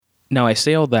Now, I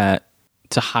say all that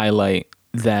to highlight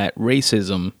that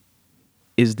racism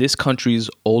is this country's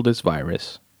oldest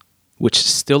virus, which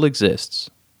still exists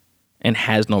and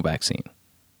has no vaccine.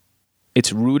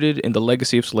 It's rooted in the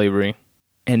legacy of slavery,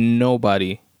 and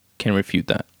nobody can refute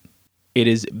that. It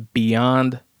is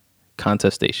beyond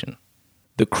contestation.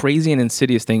 The crazy and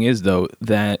insidious thing is, though,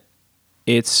 that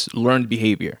it's learned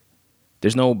behavior.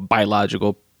 There's no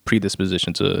biological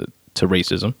predisposition to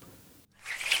racism.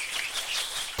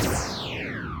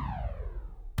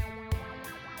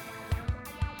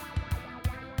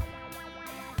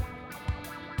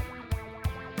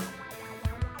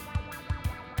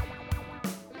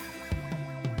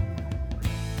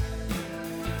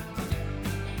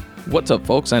 What's up,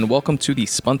 folks, and welcome to the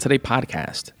Spun Today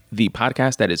podcast, the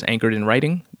podcast that is anchored in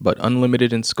writing, but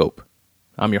unlimited in scope.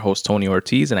 I'm your host, Tony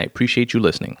Ortiz, and I appreciate you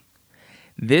listening.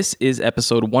 This is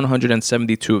episode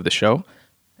 172 of the show,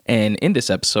 and in this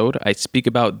episode, I speak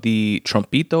about the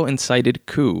Trumpito-incited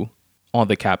coup on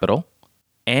the Capitol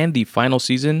and the final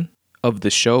season of the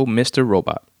show Mr.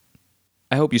 Robot.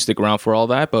 I hope you stick around for all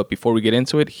that, but before we get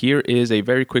into it, here is a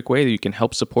very quick way that you can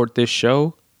help support this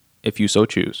show if you so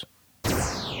choose.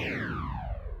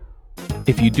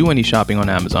 If you do any shopping on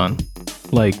Amazon,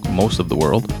 like most of the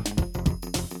world,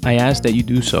 I ask that you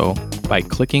do so by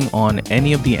clicking on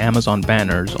any of the Amazon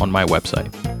banners on my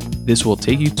website. This will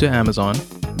take you to Amazon,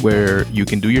 where you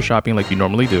can do your shopping like you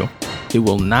normally do. It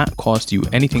will not cost you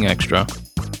anything extra,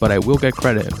 but I will get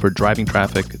credit for driving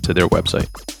traffic to their website.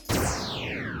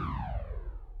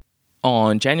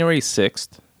 On January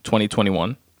 6th,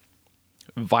 2021,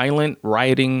 violent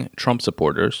rioting Trump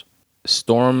supporters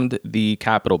stormed the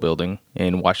Capitol building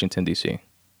in Washington, D.C.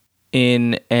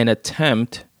 in an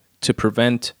attempt to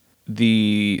prevent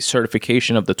the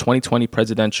certification of the 2020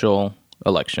 presidential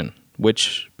election,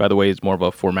 which, by the way, is more of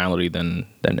a formality than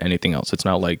anything else. It's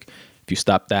not like if you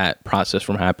stop that process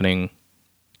from happening,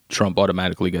 Trump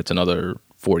automatically gets another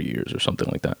 4 years or something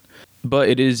like that. But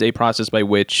it is a process by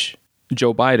which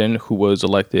Joe Biden, who was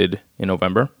elected in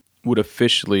November, would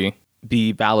officially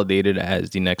be validated as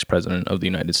the next president of the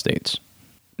United States.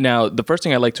 Now, the first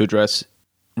thing I'd like to address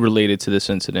related to this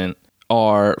incident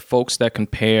are folks that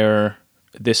compare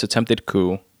this attempted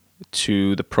coup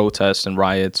to the protests and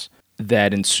riots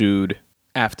that ensued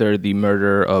after the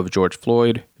murder of George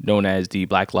Floyd, known as the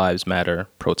Black Lives Matter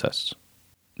protests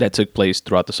that took place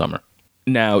throughout the summer.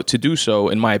 Now, to do so,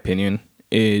 in my opinion,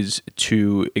 is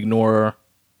to ignore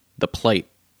the plight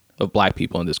of Black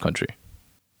people in this country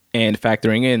and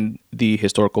factoring in the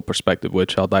historical perspective,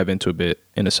 which I'll dive into a bit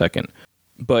in a second.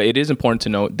 But it is important to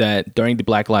note that during the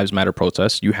Black Lives Matter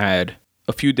protests, you had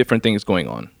a few different things going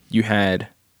on. You had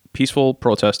peaceful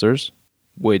protesters,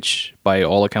 which by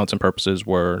all accounts and purposes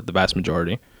were the vast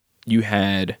majority. You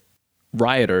had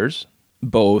rioters,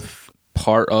 both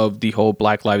part of the whole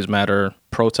Black Lives Matter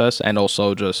protest and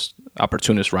also just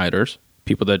opportunist rioters,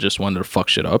 people that just wanted to fuck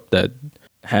shit up, that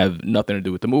have nothing to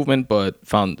do with the movement, but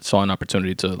saw an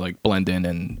opportunity to like blend in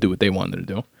and do what they wanted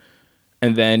to do.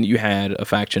 And then you had a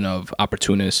faction of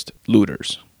opportunist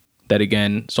looters that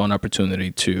again saw an opportunity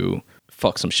to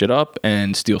fuck some shit up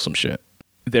and steal some shit.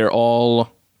 They're all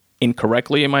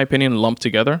incorrectly, in my opinion, lumped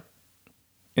together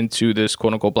into this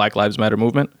quote unquote Black Lives Matter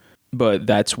movement. But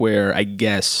that's where I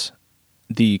guess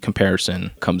the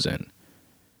comparison comes in.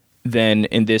 Then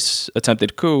in this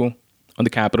attempted coup on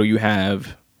the Capitol, you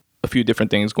have a few different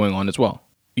things going on as well.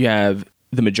 You have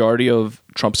the majority of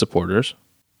Trump supporters.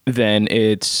 Then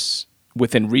it's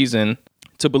within reason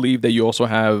to believe that you also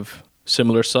have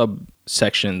similar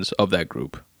subsections of that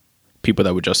group. People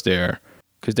that were just there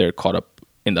because they're caught up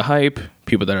in the hype,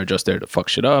 people that are just there to fuck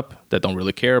shit up, that don't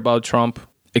really care about Trump,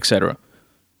 etc.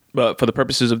 But for the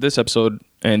purposes of this episode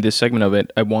and this segment of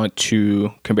it, I want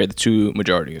to compare the two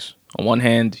majorities. On one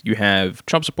hand, you have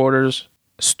Trump supporters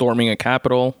storming a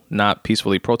Capitol, not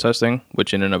peacefully protesting,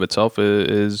 which in and of itself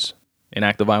is an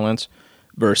act of violence,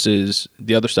 versus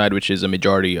the other side, which is a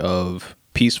majority of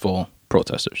peaceful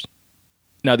protesters.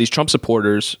 Now, these Trump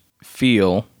supporters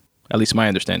feel, at least my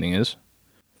understanding is,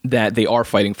 that they are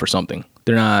fighting for something.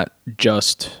 They're not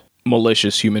just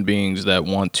malicious human beings that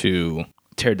want to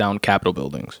tear down Capitol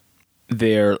buildings.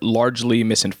 They're largely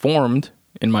misinformed,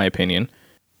 in my opinion,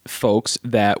 folks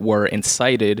that were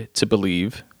incited to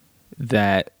believe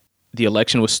that the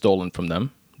election was stolen from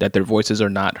them, that their voices are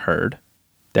not heard,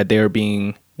 that they are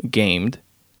being gamed,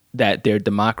 that their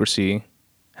democracy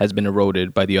has been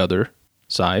eroded by the other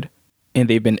side, and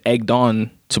they've been egged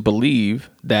on to believe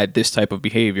that this type of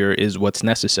behavior is what's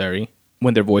necessary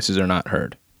when their voices are not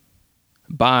heard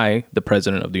by the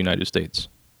President of the United States.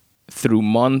 Through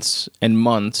months and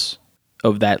months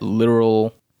of that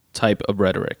literal type of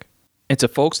rhetoric. And to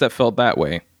folks that felt that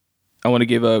way, I want to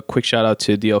give a quick shout out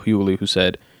to D.L. Hughley, who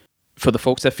said, for the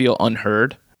folks that feel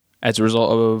unheard as a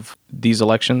result of these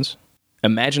elections,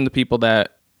 imagine the people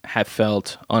that have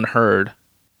felt unheard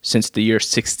since the year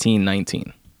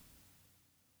 1619.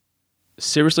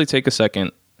 Seriously take a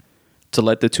second to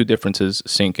let the two differences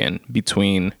sink in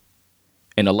between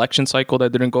an election cycle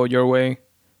that didn't go your way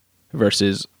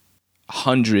versus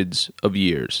hundreds of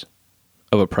years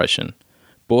of oppression,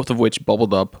 both of which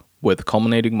bubbled up with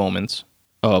culminating moments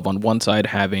of, on one side,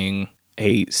 having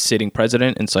a sitting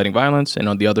president inciting violence, and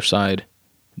on the other side,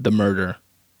 the murder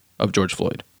of George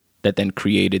Floyd, that then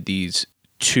created these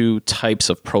two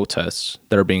types of protests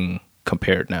that are being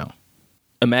compared now.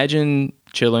 Imagine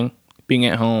chilling, being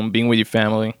at home, being with your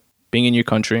family, being in your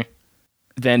country,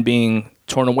 then being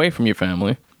torn away from your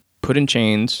family, put in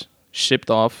chains,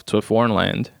 shipped off to a foreign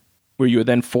land, where you are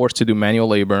then forced to do manual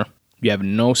labor. You have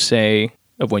no say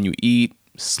of when you eat,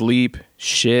 sleep,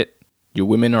 shit. Your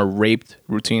women are raped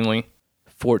routinely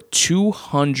for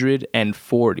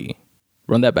 240.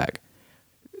 Run that back.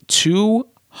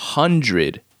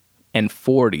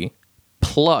 240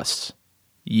 plus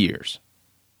years.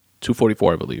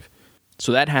 244, I believe.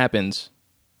 So that happens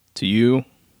to you,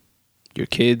 your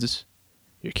kids,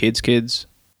 your kids' kids,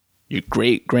 your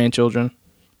great-grandchildren,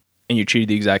 and you're treated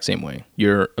the exact same way.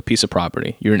 You're a piece of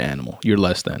property. You're an animal. You're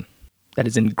less than. That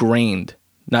is ingrained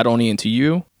not only into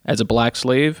you as a black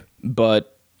slave,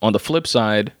 but on the flip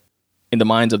side, in the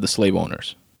minds of the slave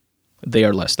owners. They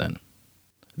are less than.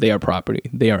 They are property.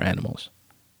 They are animals.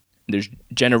 There's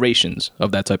generations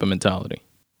of that type of mentality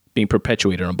being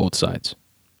perpetuated on both sides.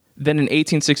 Then in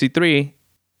 1863,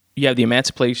 you have the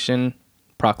Emancipation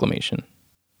Proclamation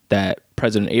that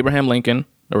President Abraham Lincoln,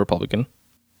 a Republican,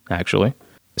 actually,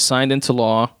 signed into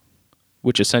law,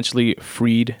 which essentially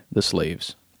freed the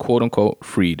slaves, quote unquote,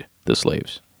 freed the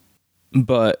slaves.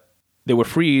 But they were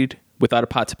freed without a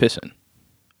pot to piss in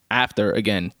after,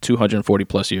 again, 240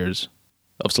 plus years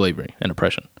of slavery and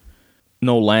oppression.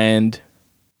 No land,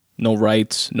 no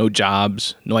rights, no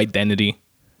jobs, no identity,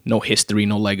 no history,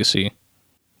 no legacy.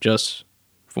 Just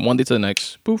from one day to the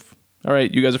next, poof. All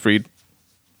right, you guys are freed.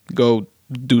 Go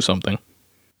do something.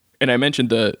 And I mentioned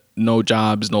the no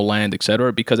jobs, no land,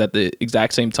 etc., because at the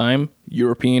exact same time,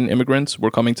 European immigrants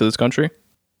were coming to this country,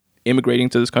 immigrating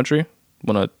to this country. I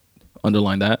want to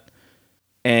underline that.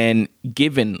 And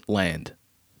given land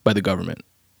by the government,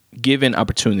 given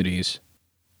opportunities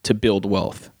to build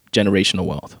wealth, generational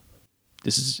wealth.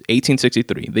 This is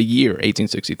 1863, the year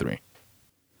 1863.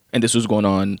 And this was going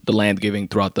on, the land giving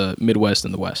throughout the Midwest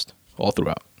and the West, all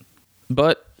throughout.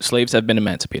 But slaves have been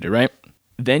emancipated, right?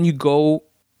 Then you go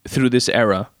through this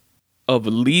era of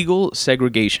legal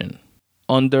segregation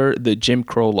under the Jim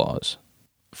Crow laws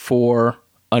for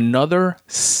another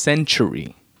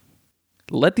century.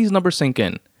 Let these numbers sink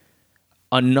in.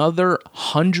 Another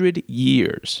 100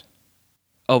 years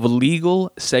of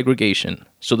legal segregation.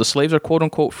 So the slaves are quote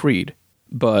unquote freed,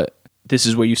 but this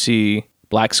is where you see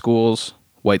black schools,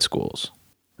 white schools,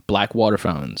 black water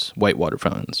fountains, white water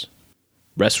fountains,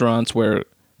 restaurants where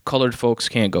colored folks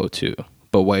can't go to,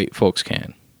 but white folks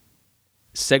can.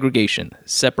 Segregation,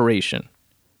 separation,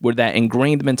 where that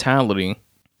ingrained mentality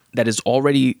that is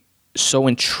already so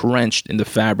entrenched in the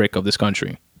fabric of this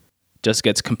country just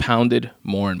gets compounded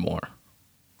more and more.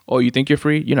 Oh, you think you're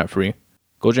free? You're not free.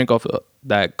 Go drink off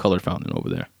that colored fountain over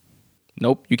there.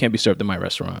 Nope, you can't be served in my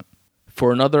restaurant.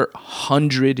 For another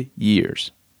 100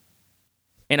 years.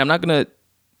 And I'm not going to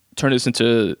turn this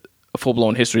into a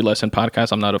full-blown history lesson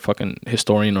podcast. I'm not a fucking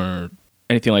historian or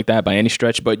anything like that by any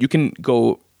stretch, but you can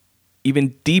go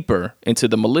even deeper into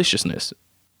the maliciousness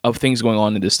of things going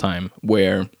on in this time,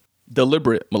 where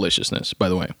deliberate maliciousness, by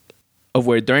the way, of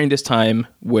where during this time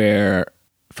where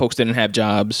folks didn't have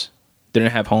jobs,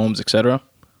 didn't have homes, etc.,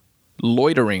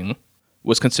 loitering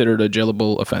was considered a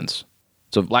jailable offense.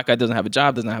 So if a black guy doesn't have a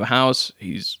job, doesn't have a house,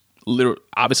 he's literally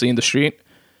obviously in the street,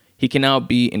 he can now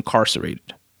be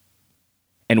incarcerated.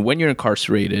 And when you're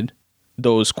incarcerated,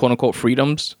 those quote unquote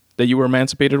freedoms that you were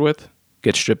emancipated with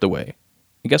get stripped away.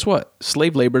 And guess what?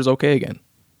 Slave labor is okay again.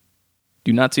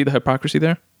 Do you not see the hypocrisy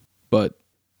there? But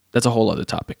that's a whole other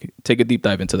topic. Take a deep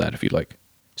dive into that if you'd like.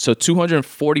 So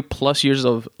 240 plus years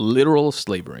of literal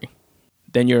slavery.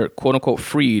 Then you're quote unquote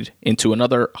freed into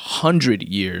another 100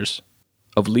 years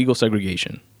of legal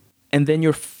segregation. And then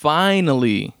you're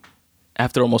finally,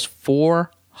 after almost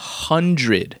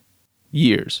 400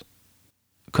 years,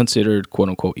 considered quote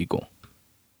unquote equal.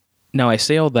 Now I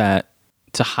say all that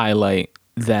to highlight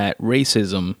that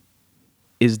racism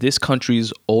is this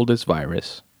country's oldest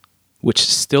virus, which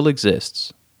still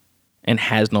exists and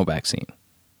has no vaccine.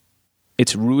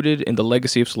 It's rooted in the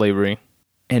legacy of slavery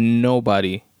And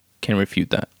nobody can refute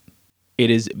that.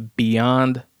 It is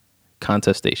beyond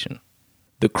contestation.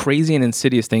 The crazy and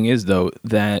insidious thing is, though,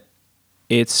 that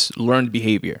it's learned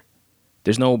behavior.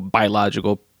 There's no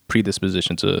biological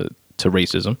predisposition to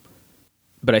racism.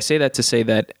 But I say that to say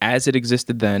that as it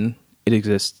existed then, it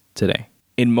exists today.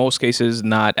 In most cases,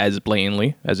 not as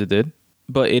blatantly as it did,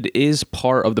 but it is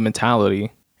part of the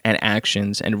mentality and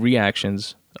actions and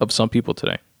reactions of some people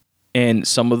today. And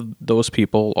some of those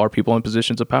people are people in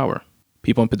positions of power,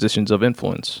 people in positions of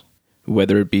influence,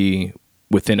 whether it be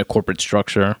within a corporate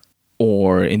structure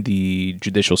or in the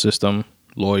judicial system,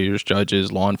 lawyers,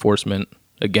 judges, law enforcement.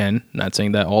 Again, not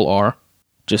saying that all are,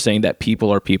 just saying that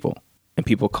people are people. And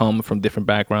people come from different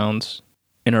backgrounds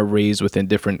and are raised within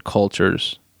different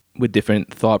cultures, with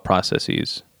different thought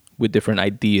processes, with different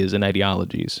ideas and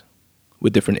ideologies,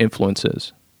 with different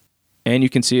influences. And you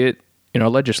can see it in our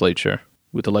legislature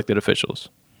with elected officials.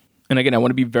 And again, I want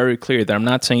to be very clear that I'm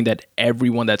not saying that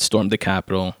everyone that stormed the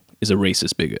Capitol is a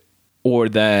racist bigot or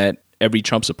that every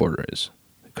Trump supporter is,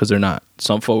 because they're not.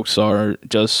 Some folks are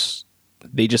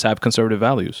they just have conservative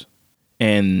values.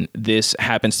 And this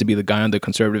happens to be the guy on the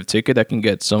conservative ticket that can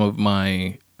get some of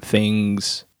my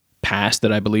things passed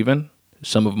that I believe in.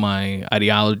 Some of my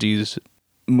ideologies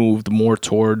moved more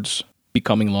towards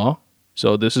becoming law.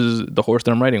 So this is the horse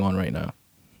that I'm riding on right now.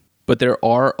 But there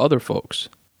are other folks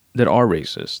that are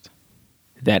racist,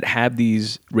 that have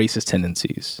these racist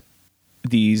tendencies,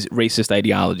 these racist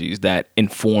ideologies that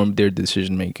inform their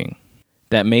decision making,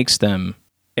 that makes them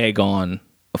egg on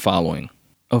a following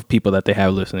of people that they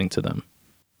have listening to them,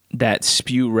 that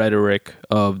spew rhetoric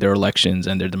of their elections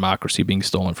and their democracy being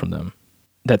stolen from them,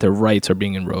 that their rights are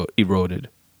being eroded,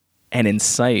 and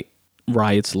incite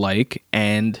riots like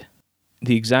and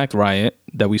the exact riot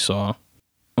that we saw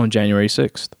on January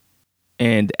 6th.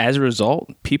 And as a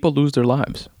result, people lose their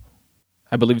lives.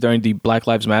 I believe during the Black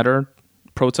Lives Matter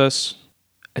protests,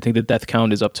 I think the death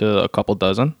count is up to a couple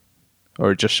dozen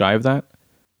or just shy of that.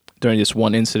 During this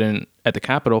one incident at the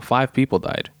Capitol, 5 people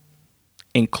died,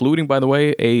 including, by the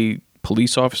way, a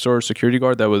police officer or security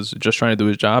guard that was just trying to do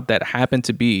his job that happened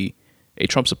to be a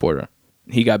Trump supporter.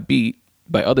 He got beat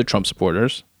by other Trump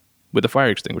supporters with a fire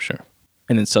extinguisher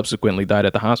and then subsequently died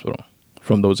at the hospital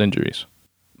from those injuries.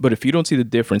 But if you don't see the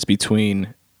difference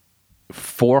between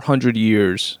 400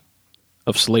 years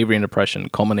of slavery and oppression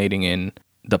culminating in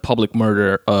the public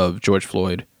murder of George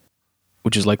Floyd,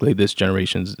 which is likely this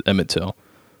generation's Emmett Till,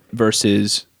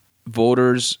 versus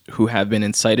voters who have been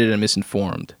incited and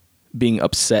misinformed being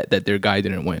upset that their guy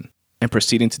didn't win and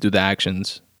proceeding to do the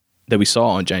actions that we saw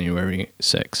on January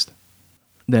 6th,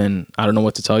 then I don't know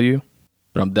what to tell you,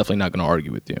 but I'm definitely not going to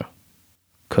argue with you.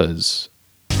 Because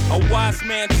a wise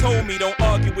man told me don't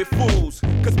argue with fools,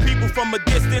 because people from a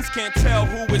distance can't tell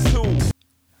who is who.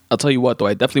 I'll tell you what, though,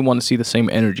 I definitely want to see the same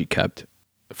energy kept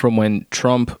from when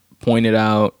Trump pointed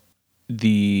out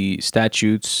the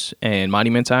Statutes and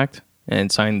Monuments Act and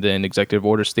signed an executive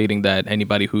order stating that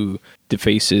anybody who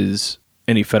defaces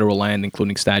any federal land,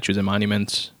 including statues and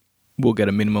monuments, will get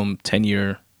a minimum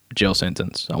 10-year jail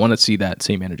sentence. I want to see that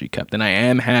same energy kept. And I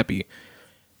am happy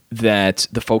that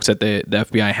the folks at the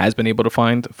FBI has been able to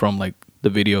find from like the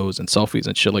videos and selfies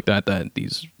and shit like that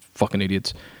these fucking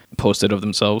idiots posted of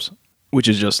themselves, which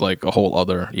is just like a whole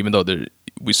other, even though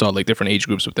we saw like different age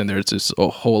groups within there, it's just a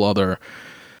whole other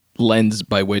lens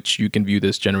by which you can view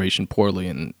this generation poorly,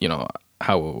 and you know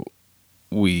how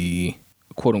we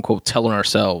quote unquote tell on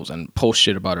ourselves and post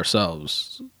shit about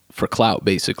ourselves for clout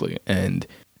basically, and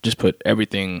just put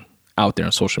everything out there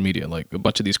on social media. Like a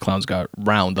bunch of these clowns got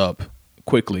round up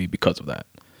quickly because of that.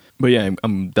 But yeah,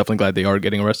 I'm definitely glad they are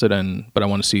getting arrested, but I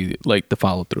want to see like the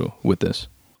follow through with this,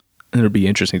 and it'll be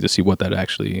interesting to see what that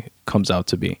actually comes out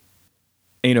to be.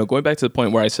 And, you know, going back to the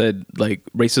point where I said like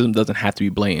racism doesn't have to be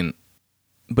blatant,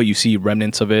 but you see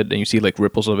remnants of it and you see like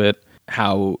ripples of it,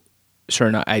 how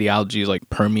certain ideologies like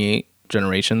permeate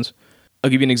generations. I'll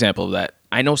give you an example of that.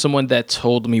 I know someone that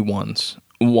told me once,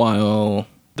 while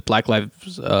the Black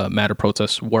Lives Matter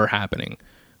protests were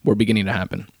beginning to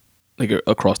happen, like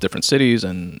across different cities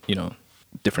and, you know,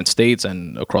 different states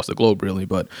and across the globe really.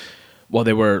 But while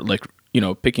they were like, you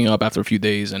know, picking up after a few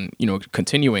days and, you know,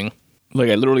 continuing, like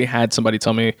I literally had somebody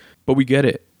tell me, but we get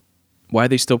it. Why are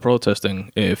they still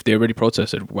protesting? If they already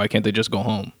protested, why can't they just go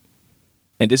home?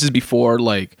 And this is before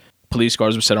like police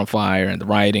cars were set on fire and the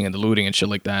rioting and the looting and shit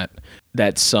like that,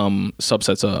 that some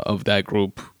subsets of that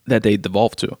group that they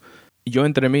devolved to. Yo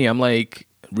entre me, I'm like,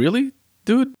 really,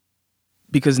 dude?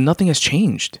 Because nothing has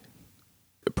changed.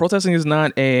 Protesting is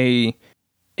not a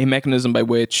mechanism by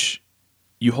which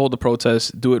you hold the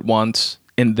protest, do it once,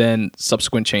 and then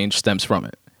subsequent change stems from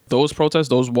it. Those protests,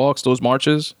 those walks, those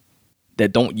marches,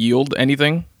 that don't yield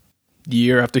anything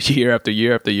year after year after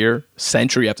year after year,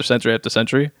 century after century after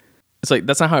century. It's like,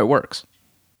 that's not how it works.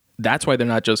 That's why they're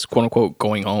not just, quote unquote,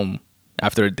 going home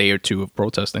after a day or two of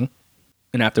protesting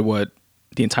and after what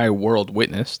the entire world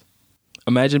witnessed.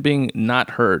 Imagine being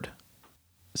not heard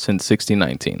since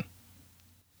 1619.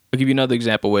 I'll give you another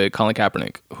example with Colin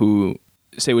Kaepernick, who,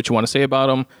 say what you want to say about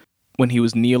him, when he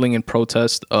was kneeling in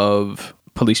protest of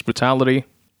police brutality.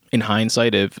 In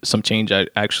hindsight, if some change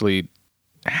actually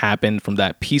happened from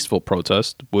that peaceful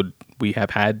protest, would we have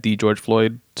had the George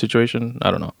Floyd situation?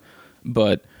 I don't know.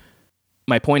 But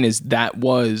my point is, that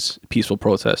was peaceful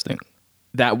protesting.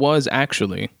 That was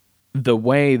actually the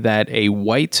way that a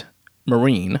white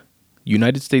Marine,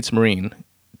 United States Marine,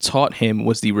 taught him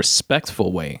was the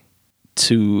respectful way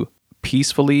to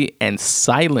peacefully and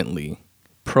silently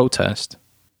protest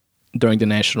during the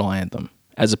national anthem,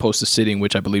 as opposed to sitting,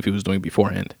 which I believe he was doing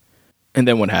beforehand. And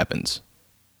then what happens?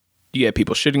 You get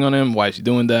people shitting on him. Why is he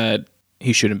doing that?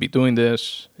 He shouldn't be doing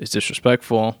this. It's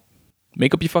disrespectful.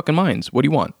 Make up your fucking minds. What do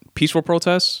you want? Peaceful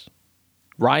protests?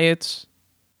 Riots?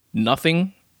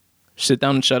 Nothing? Sit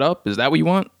down and shut up? Is that what you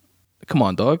want? Come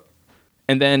on, dog.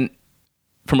 And then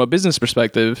from a business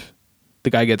perspective, the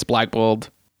guy gets blackballed,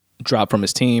 dropped from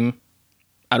his team.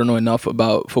 I don't know enough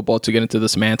about football to get into the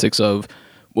semantics of,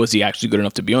 was he actually good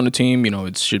enough to be on the team? You know,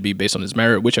 it should be based on his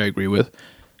merit, which I agree with.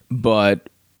 But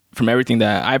from everything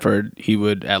that I've heard, he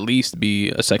would at least be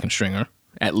a second stringer,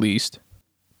 at least.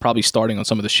 Probably starting on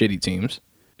some of the shitty teams.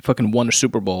 Fucking won a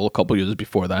Super Bowl a couple years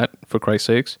before that, for Christ's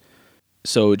sakes.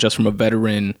 So just from a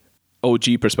veteran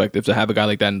OG perspective, to have a guy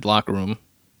like that in the locker room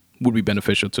would be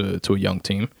beneficial to a young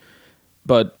team.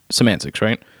 But semantics,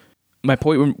 right? My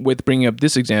point with bringing up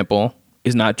this example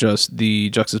is not just the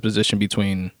juxtaposition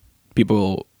between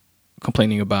people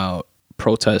complaining about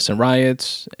protests and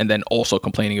riots, and then also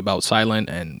complaining about silent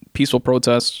and peaceful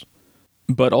protests,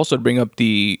 but also to bring up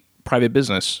the private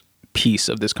business piece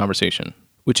of this conversation,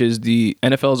 which is the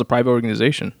NFL is a private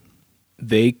organization.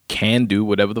 They can do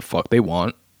whatever the fuck they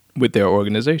want with their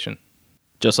organization.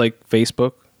 Just like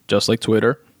Facebook, just like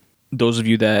Twitter. Those of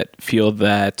you that feel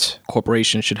that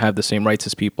corporations should have the same rights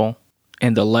as people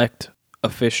and elect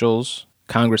officials,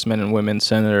 congressmen and women,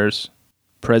 senators,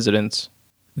 presidents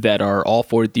that are all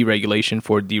for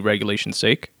deregulation's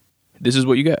sake, this is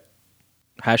what you get.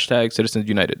 Hashtag Citizens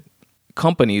United.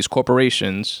 Companies,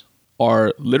 corporations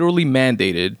are literally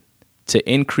mandated to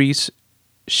increase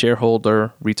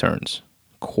shareholder returns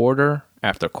quarter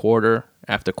after quarter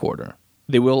after quarter.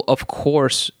 They will, of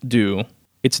course, do.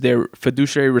 It's their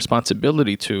fiduciary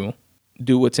responsibility to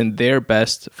do what's in their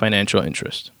best financial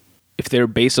interest. If their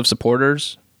base of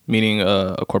supporters, meaning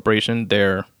a corporation,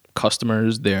 their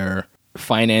customers, their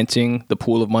financing, the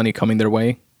pool of money coming their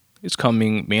way is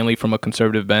coming mainly from a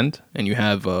conservative bend, and you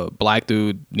have a black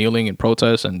dude kneeling in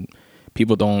protest and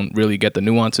people don't really get the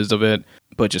nuances of it,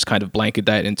 but just kind of blanket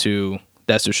that into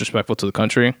that's disrespectful to the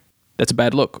country, that's a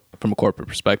bad look from a corporate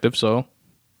perspective. So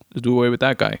let's do away with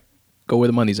that guy. Go where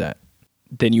the money's at.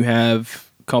 Then you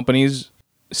have companies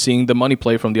seeing the money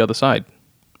play from the other side.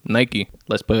 Nike,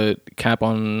 let's put a cap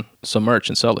on some merch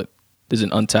and sell it. There's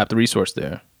an untapped resource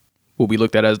there. Will be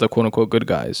looked at as the quote-unquote good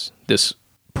guys. This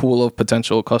pool of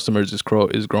potential customers is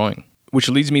growing. Which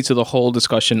leads me to the whole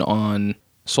discussion on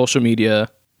social media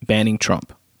banning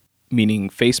Trump. Meaning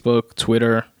Facebook,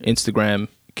 Twitter, Instagram,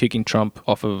 kicking Trump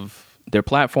off of their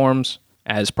platforms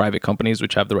as private companies,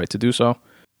 which have the right to do so.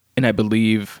 And I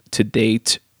believe to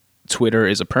date, Twitter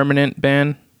is a permanent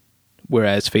ban,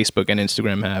 whereas Facebook and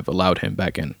Instagram have allowed him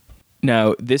back in.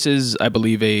 Now, this is, I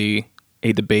believe, a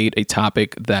debate, a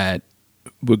topic that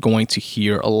we're going to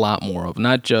hear a lot more of,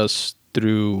 not just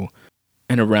through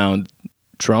and around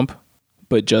Trump,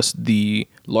 but just the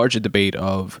larger debate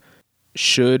of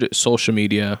should social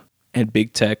media and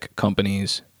big tech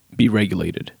companies be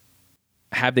regulated?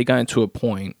 Have they gotten to a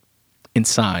point in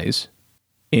size,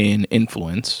 in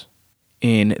influence,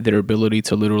 in their ability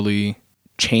to literally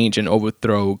change and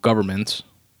overthrow governments?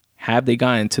 Have they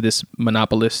gotten to this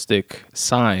monopolistic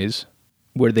size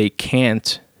where they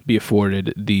can't be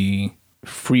afforded the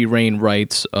free reign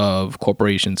rights of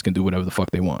corporations can do whatever the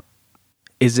fuck they want?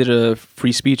 Is it a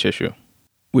free speech issue?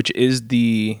 Which is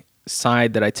the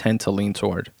side that I tend to lean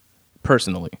toward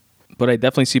personally. But I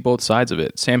definitely see both sides of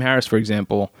it. Sam Harris, for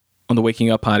example, on the Waking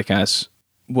Up podcast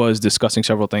was discussing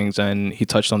several things, and he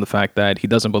touched on the fact that he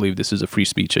doesn't believe this is a free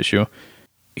speech issue.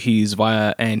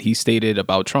 And he stated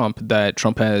about Trump that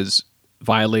Trump has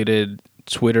violated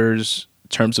Twitter's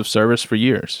terms of service for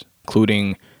years,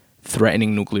 including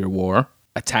threatening nuclear war,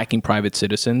 attacking private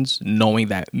citizens, knowing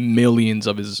that millions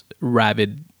of his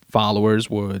rabid followers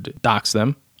would dox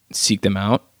them, seek them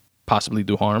out, possibly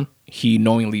do harm. he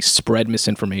knowingly spread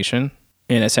misinformation.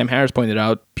 And as Sam Harris pointed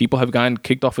out, people have gotten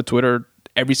kicked off of Twitter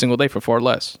every single day for far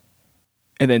less.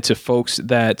 And then to folks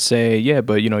that say, yeah,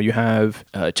 but you have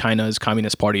China's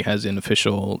Communist Party has an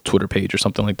official Twitter page or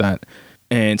something like that.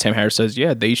 And Sam Harris says,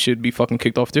 yeah, they should be fucking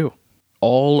kicked off too.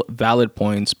 All valid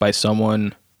points by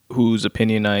someone whose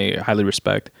opinion I highly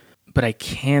respect. But I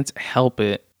can't help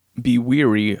it be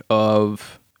weary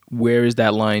of where is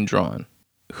that line drawn?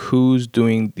 Who's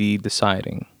doing the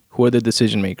deciding? Who are the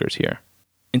decision makers here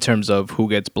in terms of who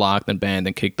gets blocked and banned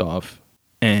and kicked off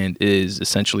and is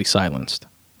essentially silenced?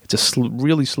 It's a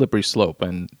really slippery slope,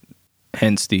 and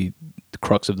hence the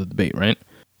crux of the debate, right?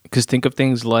 Because think of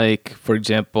things like, for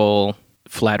example,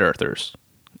 flat earthers,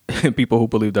 people who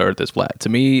believe the earth is flat. To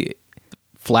me,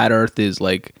 flat earth is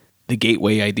like the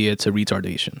gateway idea to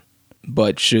retardation.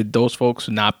 But should those folks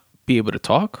not be able to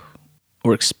talk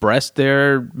or express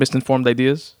their misinformed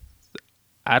ideas?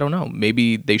 I don't know.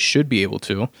 Maybe they should be able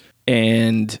to.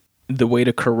 And the way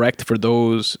to correct for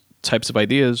those types of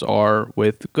ideas are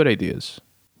with good ideas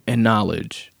and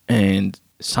knowledge and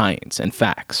science and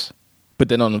facts. But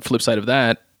then on the flip side of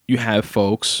that, you have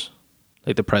folks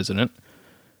like the president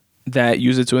that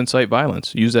use it to incite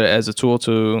violence, use it as a tool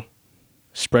to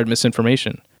spread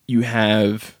misinformation. You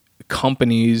have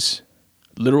companies,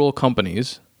 literal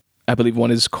companies. I believe one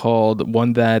that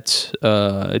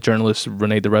journalist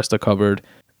Renee DiResta covered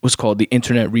was called the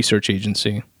Internet Research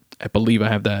Agency. I believe I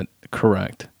have that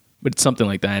correct. But it's something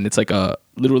like that. And it's like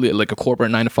literally like a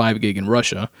corporate 9-to-5 gig in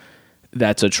Russia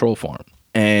that's a troll farm.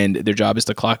 And their job is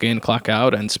to clock in, clock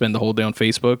out, and spend the whole day on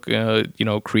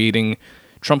Facebook, creating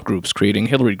Trump groups, creating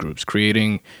Hillary groups,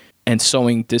 creating and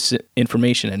sowing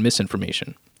disinformation and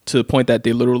misinformation to the point that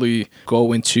they literally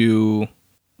go into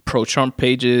pro-Trump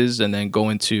pages and then go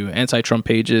into anti-Trump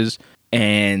pages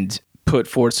and put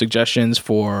forward suggestions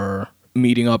for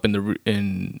meeting up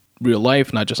in real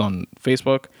life, not just on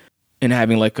Facebook, and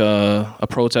having like a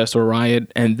protest or a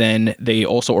riot. And then they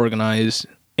also organize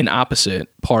an opposite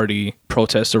party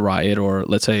protest or riot, or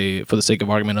let's say, for the sake of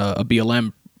argument, a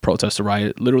BLM protest or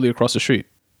riot literally across the street,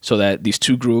 so that these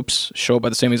two groups show up at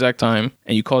the same exact time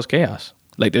and you cause chaos.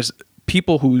 Like there's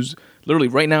people who's literally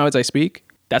right now as I speak,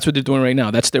 that's what they're doing right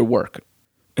now. That's their work.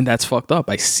 And that's fucked up.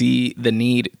 I see the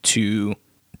need to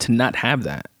not have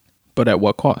that, but at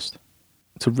what cost?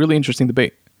 It's a really interesting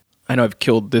debate. I know I've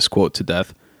killed this quote to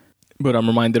death, but I'm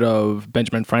reminded of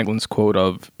Benjamin Franklin's quote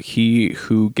of, "He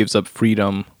who gives up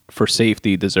freedom for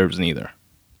safety deserves neither."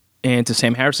 And to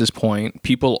Sam Harris's point,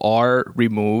 people are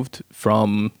removed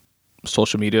from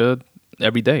social media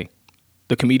every day.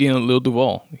 The comedian Lil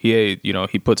Duval, he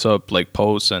puts up like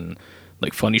posts and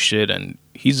like funny shit, and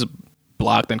he's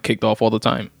blocked and kicked off all the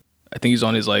time. I think he's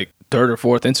on his like third or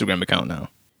fourth Instagram account now.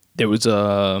 There was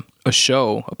a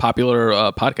show, a popular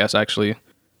podcast actually,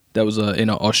 that was an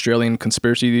Australian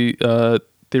conspiracy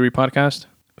theory podcast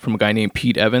from a guy named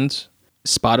Pete Evans.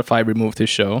 Spotify removed his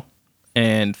show,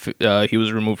 and he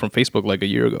was removed from Facebook like a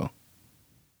year ago.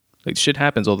 Like shit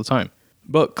happens all the time,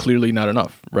 but clearly not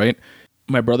enough, right?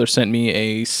 My brother sent me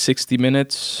a 60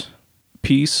 minutes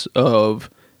piece of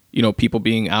people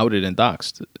being outed and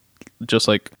doxxed, just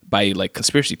like by like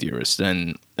conspiracy theorists.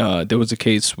 And there was a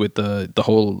case with the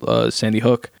whole Sandy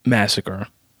Hook massacre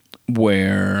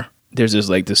where there's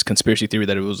this conspiracy theory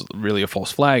that it was really a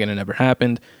false flag and it never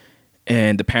happened.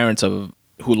 And the parents who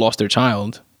lost their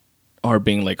child are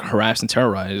being like harassed and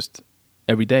terrorized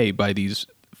every day by these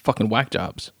fucking whack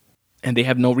jobs. And they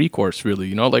have no recourse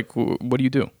really, like what do you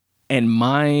do? And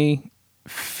my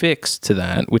fix to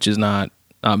that, which is not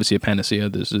obviously a panacea,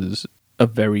 this is a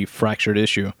very fractured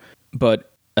issue,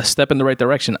 but a step in the right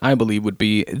direction, I believe, would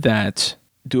be that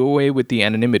do away with the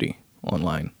anonymity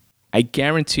online. I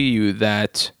guarantee you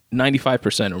that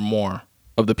 95% or more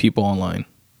of the people online,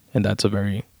 and that's a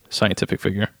very scientific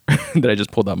figure that I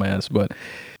just pulled out my ass, but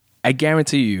I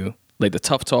guarantee you, like the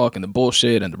tough talk and the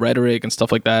bullshit and the rhetoric and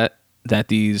stuff like that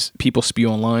these people spew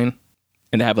online,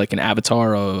 and they have like an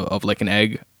avatar of like an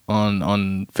egg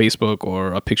on Facebook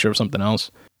or a picture of something else,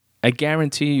 I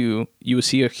guarantee you will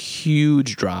see a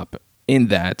huge drop in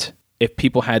that if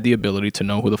people had the ability to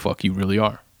know who the fuck you really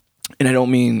are. And I don't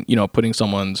mean, putting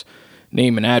someone's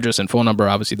name and address and phone number,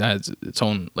 obviously that has its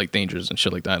own like dangers and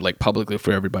shit like that, like publicly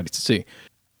for everybody to see.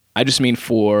 I just mean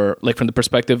for like from the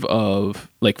perspective of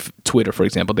like Twitter, for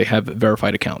example, they have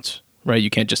verified accounts, right? You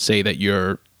can't just say that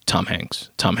you're Tom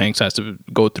Hanks. Tom Hanks has to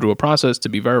go through a process to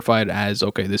be verified as,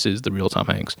 okay, this is the real Tom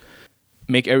Hanks.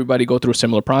 Make everybody go through a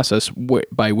similar process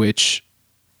by which,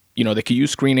 they can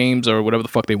use screen names or whatever the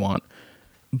fuck they want,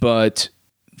 but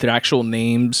their actual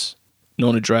names,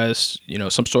 known address,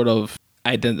 some sort of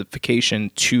identification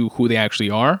to who they actually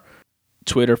are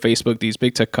Twitter, Facebook, these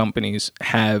big tech companies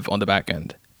have on the back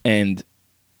end and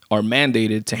are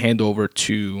mandated to hand over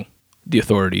to the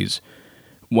authorities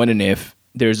when and if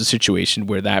there's a situation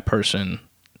where that person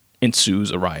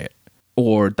ensues a riot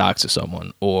or doxes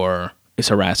someone or is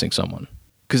harassing someone.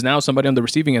 Because now somebody on the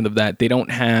receiving end of that, they don't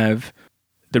have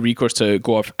the recourse to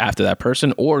go after that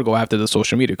person or go after the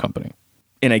social media company.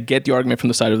 And I get the argument from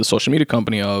the side of the social media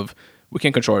company of, we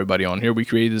can't control everybody on here. We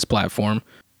created this platform.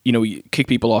 We kick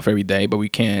people off every day, but we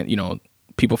can't,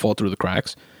 people fall through the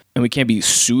cracks. And we can't be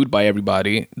sued by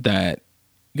everybody that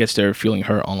gets their feeling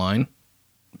hurt online.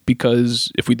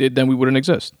 Because if we did, then we wouldn't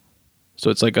exist. So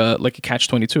it's like a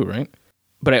catch-22, right?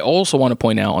 But I also want to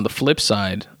point out on the flip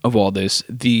side of all this,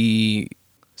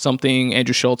 something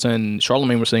Andrew Schultz and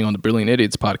Charlemagne were saying on the Brilliant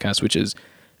Idiots podcast, which is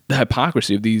the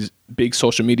hypocrisy of these big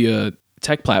social media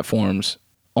tech platforms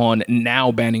on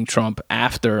now banning Trump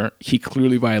after he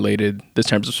clearly violated the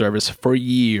terms of service for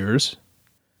years.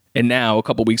 And now, a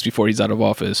couple weeks before he's out of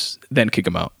office, then kick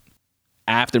him out.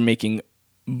 After making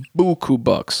buku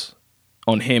bucks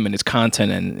on him and his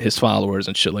content and his followers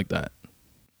and shit like that.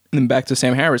 And then back to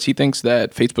Sam Harris, he thinks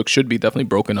that Facebook should be definitely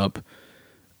broken up,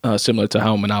 similar to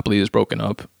how Monopoly is broken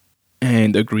up,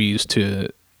 and agrees to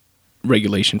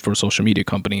regulation for social media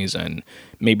companies, and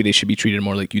maybe they should be treated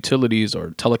more like utilities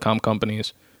or telecom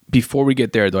companies. Before we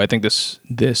get there, though, I think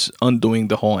this undoing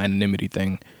the whole anonymity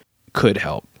thing could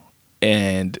help,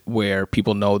 and where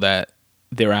people know that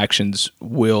their actions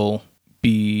will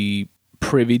be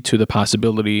privy to the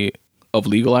possibility of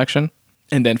legal action.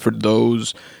 And then for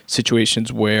those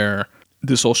situations where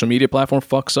the social media platform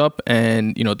fucks up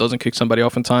and doesn't kick somebody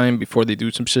off in time before they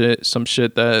do some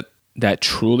shit that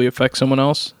truly affects someone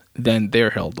else, then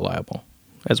they're held liable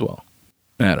as well.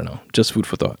 I don't know, just food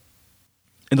for thought.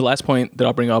 And the last point that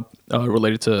I'll bring up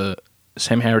related to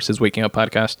Sam Harris's Waking Up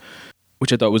podcast,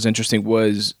 which I thought was interesting,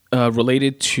 was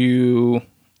related to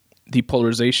the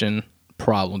polarization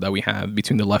problem that we have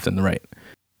between the left and the right.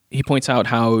 He points out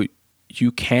how you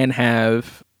can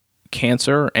have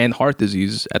cancer and heart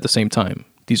disease at the same time.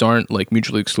 These aren't like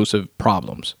mutually exclusive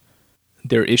problems.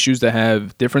 They're issues that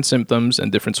have different symptoms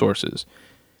and different sources.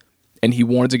 And he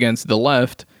warns against the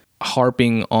left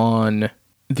harping on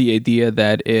the idea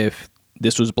that if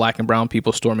this was black and brown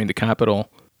people storming the Capitol,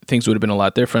 things would have been a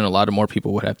lot different. A lot of more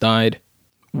people would have died.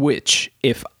 Which,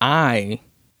 if I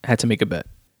had to make a bet,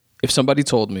 if somebody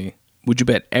told me, would you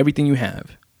bet everything you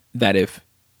have that if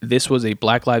this was a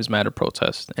Black Lives Matter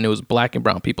protest and it was black and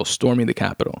brown people storming the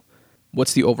Capitol,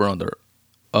 what's the over-under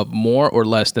of more or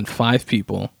less than 5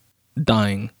 people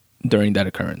dying during that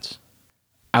occurrence?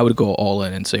 I would go all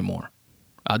in and say more.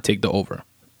 I'd take the over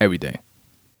every day.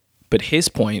 But his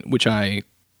point, which I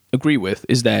agree with,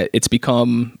 is that it's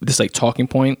become this like talking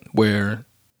point where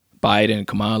Biden,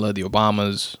 Kamala, the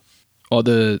Obamas, all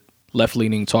the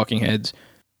left-leaning talking heads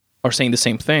are saying the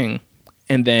same thing.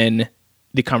 And then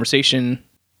the conversation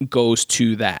goes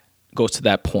to that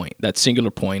point, that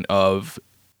singular point of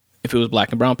if it was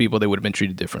black and brown people, they would have been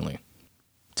treated differently.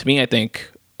 To me, I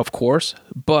think, of course,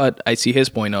 but I see his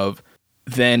point of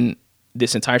then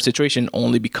this entire situation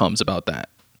only becomes about that.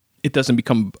 It doesn't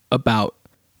become about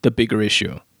the bigger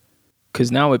issue.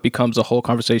 Because now it becomes a whole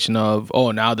conversation of,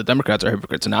 oh, now the Democrats are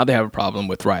hypocrites, and now they have a problem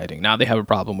with rioting. Now they have a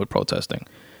problem with protesting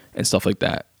and stuff like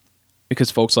that. Because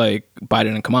folks like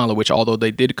Biden and Kamala, which although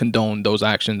they did condone those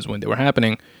actions when they were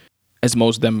happening, as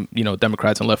most of them,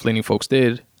 Democrats and left-leaning folks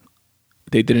did,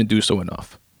 they didn't do so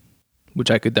enough, which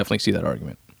I could definitely see that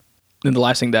argument. Then the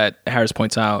last thing that Harris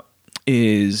points out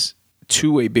is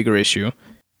to a bigger issue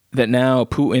that now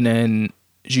Putin and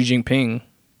Xi Jinping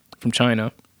from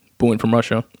China, Putin from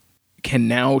Russia, can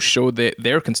now show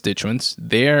their constituents,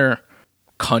 their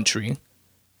country,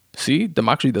 see,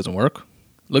 democracy doesn't work.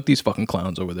 Look, these fucking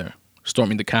clowns over there,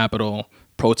 storming the Capitol,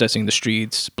 protesting the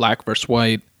streets, black versus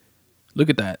white.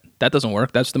 Look at that. That doesn't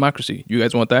work. That's democracy. You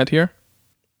guys want that here?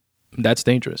 That's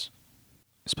dangerous.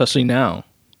 Especially now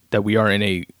that we are in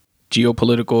a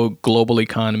geopolitical, global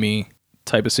economy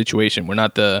type of situation. We're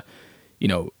not the,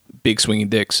 big swinging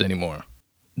dicks anymore.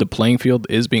 The playing field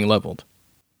is being leveled.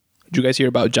 Did you guys hear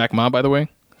about Jack Ma, by the way?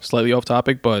 Slightly off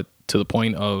topic, but to the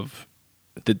point of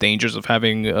the dangers of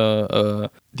having the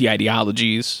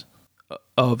ideologies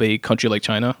of a country like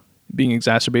China being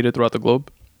exacerbated throughout the globe.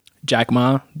 Jack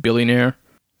Ma, billionaire,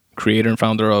 creator and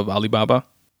founder of Alibaba,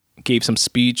 gave some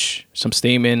speech, some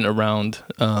statement around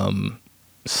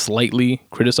slightly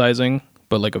criticizing,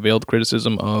 but like a veiled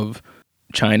criticism of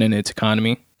China and its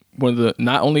economy.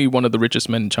 Not only one of the richest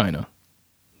men in China,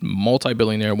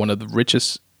 multi-billionaire, one of the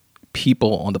richest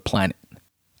people on the planet.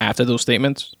 After those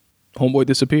statements, homeboy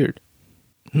disappeared.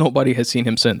 Nobody has seen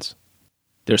him since.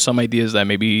 There's some ideas that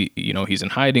maybe, he's in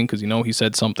hiding because, he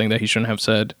said something that he shouldn't have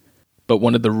said. But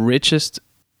one of the richest,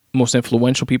 most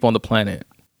influential people on the planet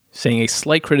saying a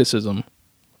slight criticism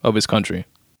of his country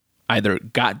either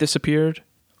got disappeared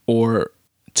or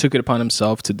took it upon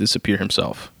himself to disappear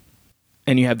himself.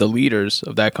 And you have the leaders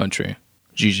of that country,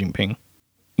 Xi Jinping,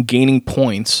 gaining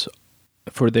points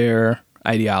for their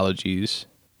ideologies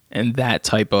and that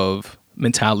type of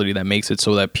mentality that makes it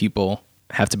so that people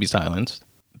have to be silenced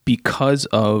because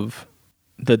of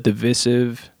the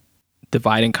divisive,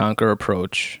 divide and conquer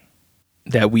approach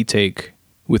that we take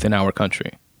within our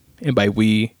country. And by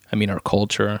we, I mean our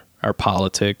culture, our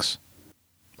politics,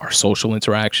 our social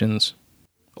interactions,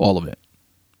 all of it.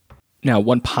 Now,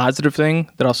 one positive thing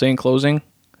that I'll say in closing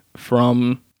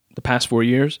from the past 4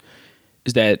 years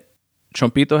is that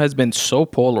Trumpito has been so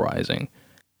polarizing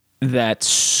that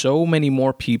so many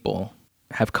more people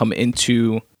have come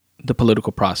into the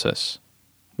political process,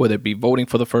 whether it be voting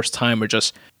for the first time or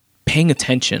just paying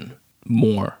attention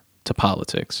more to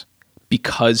politics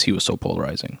because he was so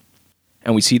polarizing.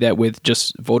 And we see that with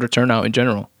just voter turnout in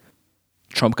general.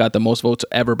 Trump got the most votes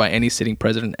ever by any sitting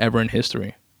president ever in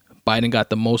history. Biden got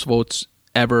the most votes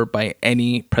ever by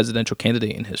any presidential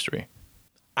candidate in history.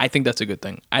 I think that's a good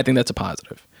thing. I think that's a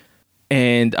positive.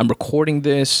 And I'm recording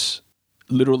this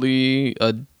literally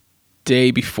a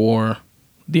day before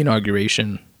the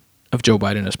inauguration of Joe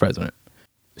Biden as president.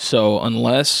 So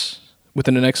unless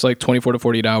within the next 24 to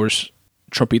 48 hours,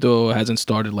 Trumpito hasn't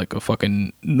started a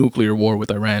fucking nuclear war with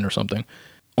Iran or something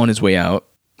on his way out,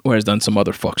 or has done some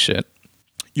other fuck shit,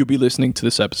 you'll be listening to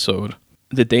this episode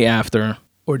the day after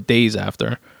or days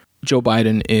after Joe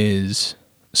Biden is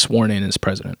sworn in as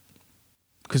president,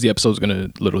 because the episode is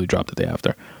going to literally drop the day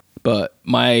after. But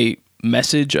my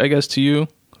message, I guess, to you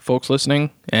folks listening,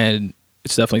 and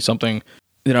it's definitely something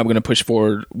that I'm going to push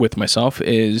forward with myself,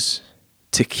 is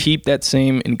to keep that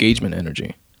same engagement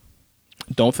energy.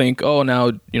 Don't think, oh,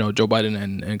 now, Joe Biden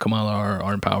and Kamala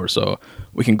are in power, so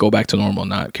we can go back to normal and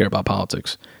not care about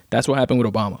politics. That's what happened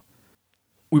with Obama.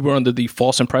 We were under the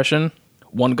false impression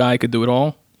one guy could do it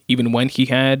all, even when he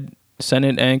had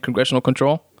Senate and congressional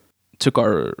control. Took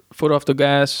our foot off the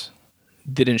gas,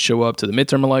 didn't show up to the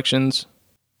midterm elections,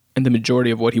 and the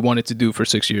majority of what he wanted to do for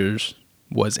 6 years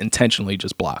was intentionally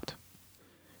just blocked.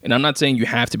 And I'm not saying you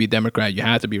have to be Democrat, you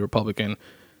have to be Republican.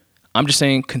 I'm just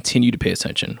saying continue to pay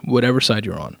attention, whatever side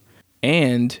you're on.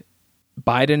 And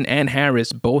Biden and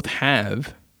Harris both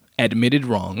have admitted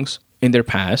wrongs in their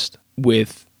past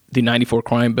with the 94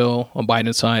 crime bill on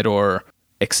Biden's side, or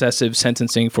excessive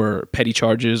sentencing for petty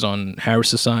charges on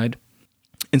Harris's side,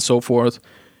 and so forth.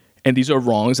 And these are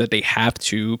wrongs that they have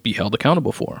to be held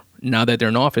accountable for. Now that they're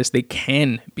in office, they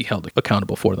can be held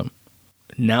accountable for them.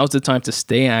 Now's the time to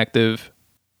stay active,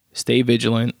 stay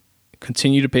vigilant,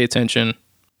 continue to pay attention,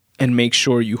 and make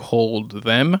sure you hold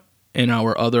them and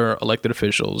our other elected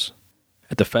officials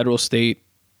at the federal, state,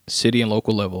 city, and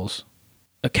local levels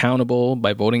accountable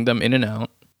by voting them in and out,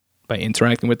 by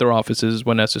interacting with their offices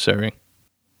when necessary,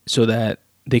 so that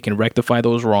they can rectify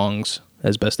those wrongs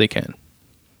as best they can.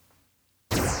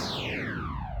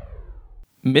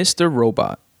 Mr.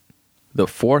 Robot, the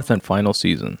fourth and final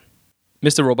season.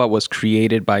 Mr. Robot was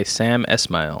created by Sam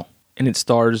Esmail, and it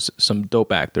stars some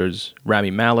dope actors. Rami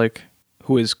Malek,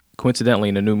 who is coincidentally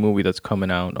in a new movie that's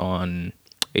coming out on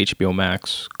HBO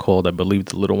Max called, I believe,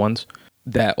 The Little Ones.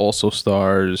 That also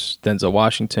stars Denzel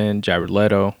Washington, Jared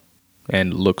Leto,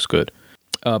 and looks good.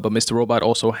 But Mr. Robot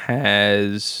also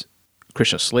has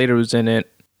Christian Slater, who's in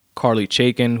it, Carly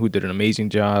Chaikin, who did an amazing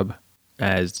job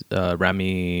as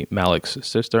Rami Malek's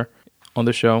sister on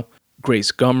the show,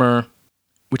 Grace Gummer,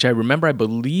 which I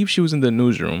believe she was in The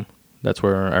Newsroom. That's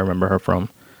where I remember her from.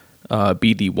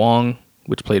 B.D. Wong,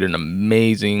 which played an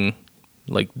amazing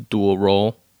dual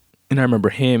role. And I remember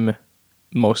him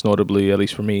most notably, at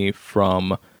least for me,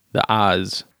 from the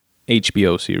Oz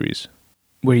HBO series,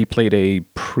 where he played a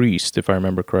priest, if I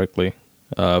remember correctly,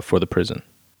 for the prison.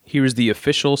 Here is the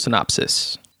official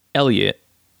synopsis. Elliot,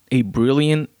 a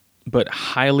brilliant but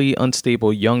highly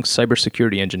unstable young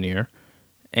cybersecurity engineer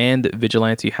and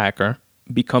vigilante hacker,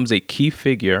 becomes a key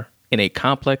figure in a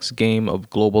complex game of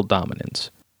global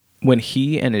dominance when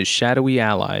he and his shadowy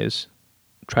allies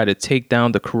try to take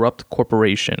down the corrupt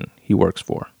corporation he works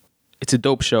for. It's a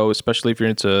dope show, especially if you're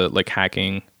into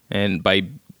hacking, and by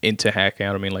into hacking,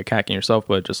 I don't mean hacking yourself,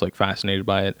 but just fascinated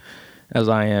by it, as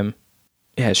I am.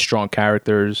 It has strong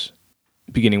characters,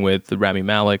 beginning with Rami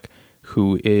Malek,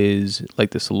 who is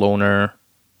this loner,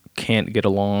 can't get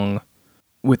along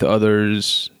with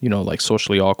others,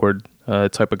 socially awkward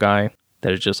type of guy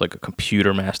that is just a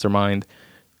computer mastermind.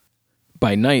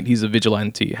 By night, he's a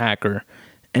vigilante hacker,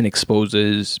 and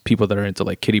exposes people that are into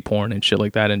like kiddie porn and shit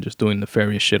like that and just doing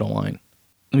nefarious shit online.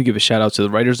 Let me give a shout out to the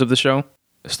writers of the show,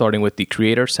 starting with the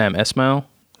creator, Sam Esmail,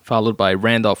 followed by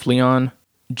Randolph Leon,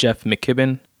 Jeff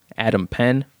McKibben, Adam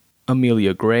Penn,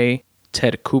 Amelia Gray,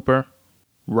 Ted Cooper,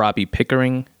 Robbie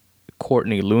Pickering,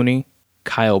 Courtney Looney,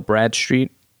 Kyle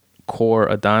Bradstreet, Cor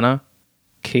Adana,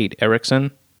 Kate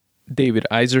Erickson, David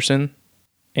Iserson,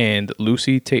 and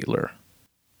Lucy Taylor.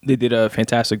 They did a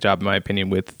fantastic job, in my opinion,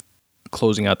 with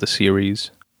closing out the series.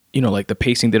 You know, like the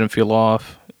pacing didn't feel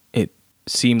off. It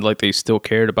seemed like they still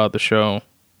cared about the show.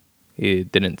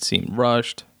 It didn't seem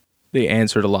rushed. They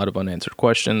answered a lot of unanswered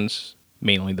questions,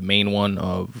 mainly the main one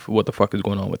of what the fuck is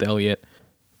going on with Elliot,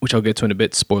 which I'll get to in a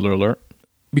bit, spoiler alert.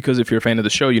 Because if you're a fan of the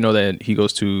show, you know that he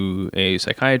goes to a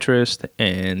psychiatrist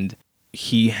and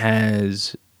he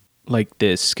has like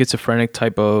this schizophrenic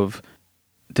type of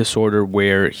disorder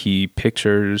where he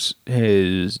pictures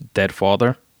his dead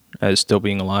father as still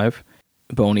being alive,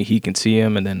 but only he can see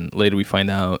him. And then later we find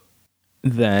out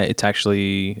that it's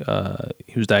actually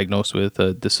he was diagnosed with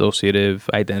a dissociative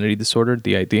identity disorder,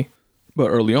 DID. But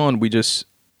early on, we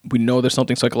know there's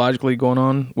something psychologically going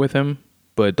on with him,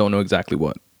 but don't know exactly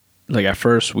what. Like at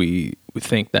first, we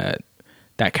think that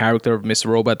character of Mr.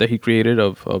 Robot that he created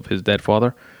of his dead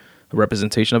father, a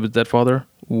representation of his dead father,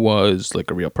 was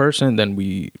like a real person. Then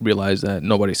we realize that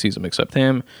nobody sees him except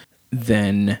him.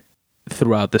 Then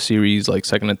throughout the series, like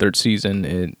second and third season,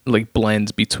 it like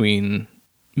blends between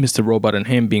Mr. Robot and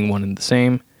him being one and the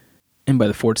same. And by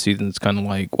the fourth season, it's kind of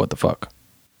like, what the fuck?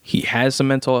 He has some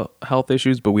mental health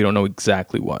issues, but we don't know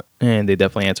exactly what. And they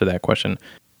definitely answer that question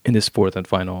in this fourth and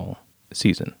final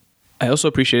season. I also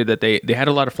appreciated that they had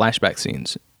a lot of flashback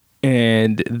scenes,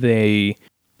 and they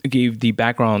gave the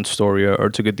background story or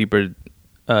took a deeper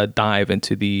dive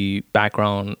into the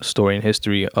background story and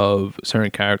history of certain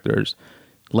characters,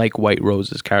 like White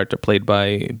Rose's character played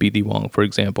by B.D. Wong, for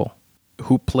example,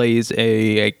 who plays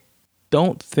I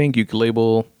don't think you could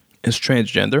label as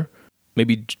transgender.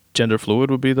 Maybe gender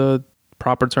fluid would be the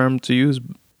proper term to use,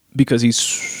 because he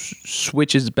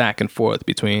switches back and forth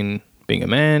between being a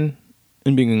man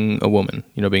and being a woman,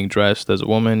 you know, being dressed as a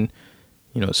woman,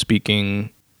 you know, speaking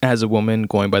as a woman,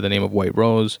 going by the name of White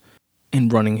Rose,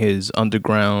 and running his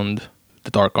underground,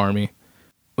 the Dark Army,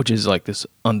 which is like this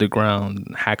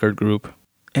underground hacker group.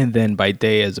 And then by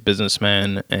day as a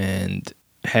businessman and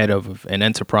head of an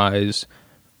enterprise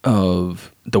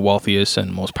of the wealthiest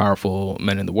and most powerful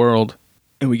men in the world.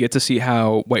 And we get to see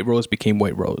how White Rose became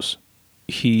White Rose.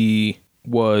 He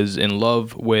was in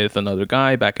love with another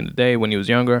guy back in the day when he was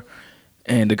younger,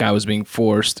 and the guy was being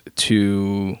forced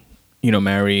to, you know,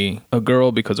 marry a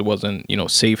girl because it wasn't, you know,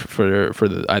 safe for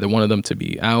either one of them to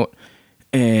be out.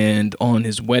 And on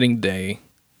his wedding day,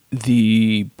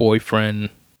 the boyfriend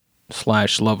 /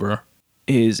 lover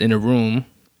is in a room,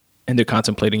 and they're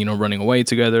contemplating, you know, running away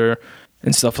together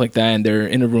and stuff like that. And they're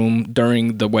in a room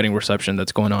during the wedding reception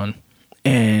that's going on.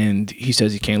 And he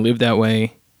says he can't live that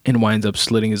way and winds up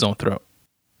slitting his own throat.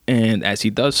 And as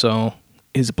he does so,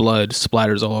 his blood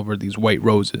splatters all over these white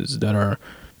roses that are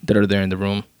there in the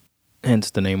room,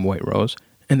 hence the name White Rose.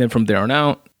 And then from there on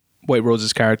out, White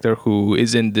Rose's character, who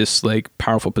is in this like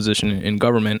powerful position in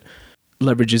government,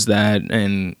 leverages that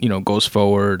and, you know, goes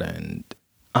forward and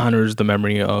honors the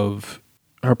memory of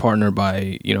her partner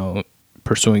by, you know,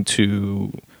 pursuing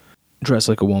to dress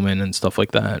like a woman and stuff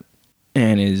like that,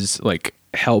 and is like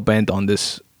hell bent on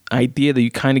this idea that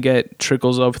you kind of get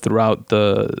trickles of throughout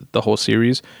the whole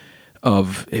series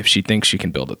of if she thinks she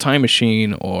can build a time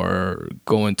machine or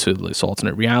go into this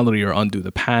alternate reality or undo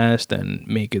the past and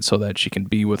make it so that she can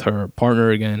be with her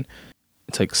partner again.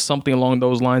 It's like something along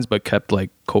those lines, but kept like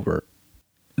covert.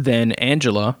 Then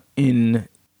Angela in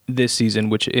this season,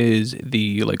 which is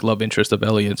the like love interest of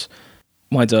Elliot's,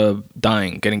 winds up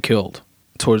dying, getting killed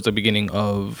towards the beginning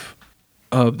of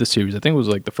the series. I think it was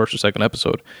like the first or second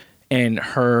episode. And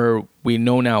her, we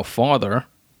know now, father,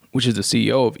 which is the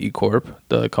CEO of E-Corp,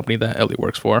 the company that Elliot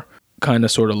works for, kind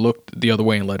of sort of looked the other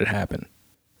way and let it happen.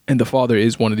 And the father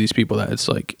is one of these people that's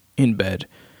like in bed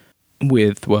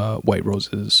with White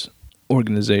Rose's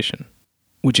organization,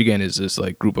 which again is this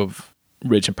like group of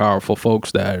rich and powerful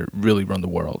folks that really run the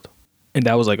world. And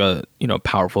that was like a, you know,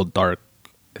 powerful, dark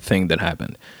thing that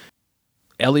happened.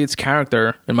 Elliot's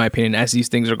character, in my opinion, as these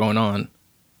things are going on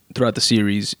throughout the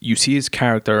series, you see his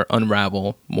character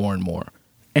unravel more and more.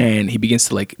 And he begins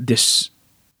to like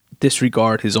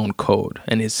disregard his own code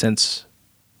and his sense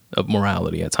of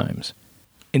morality at times,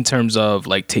 in terms of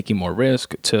like taking more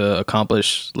risk to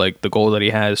accomplish like the goal that he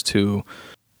has to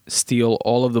steal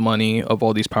all of the money of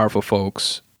all these powerful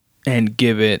folks and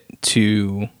give it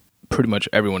to pretty much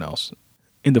everyone else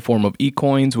in the form of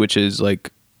e-coins, which is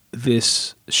like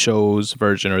this show's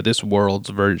version or this world's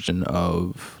version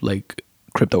of like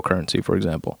cryptocurrency, for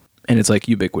example. And it's like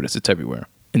ubiquitous. It's everywhere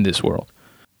in this world.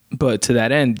 But to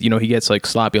that end, he gets like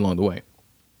sloppy along the way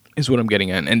is what I'm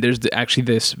getting at. And there's actually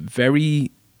this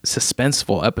very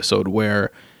suspenseful episode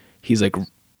where he's like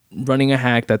running a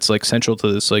hack that's like central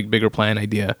to this like bigger plan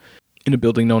idea in a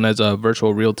building known as a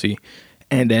virtual realty.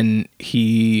 And then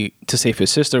he, to save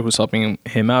his sister who's helping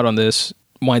him out on this,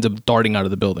 winds up darting out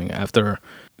of the building after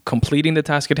completing the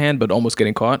task at hand, but almost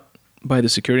getting caught by the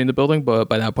security in the building. But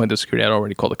by that point, the security had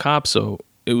already called the cops. So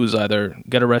it was either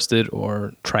get arrested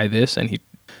or try this. And he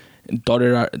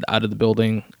darted out of the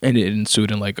building, and it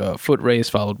ensued in like a foot race,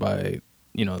 followed by,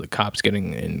 the cops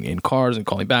getting in cars and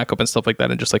calling backup and stuff like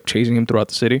that, and just like chasing him throughout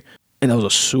the city. And that was a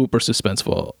super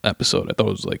suspenseful episode. I thought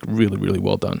it was like really, really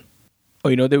well done.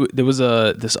 Oh, there was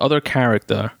this other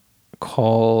character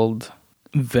called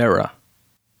Vera,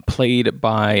 played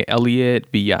by Elliot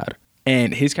Villar.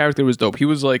 And his character was dope. He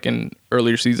was like in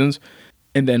earlier seasons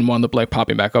and then wound up like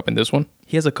popping back up in this one.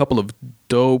 He has a couple of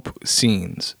dope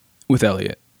scenes with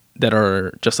Elliot that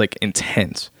are just like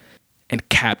intense and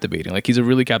captivating. Like he's a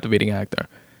really captivating actor.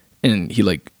 And he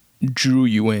like drew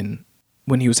you in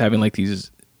when he was having like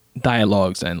these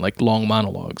dialogues and like long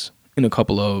monologues in a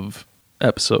couple of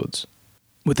episodes,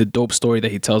 with a dope story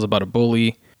that he tells about a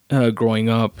bully growing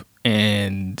up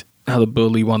and how the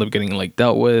bully wound up getting like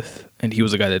dealt with, and he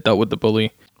was the guy that dealt with the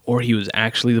bully, or he was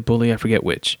actually the bully, I forget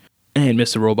which. And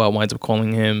Mr. Robot winds up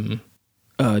calling him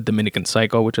Dominican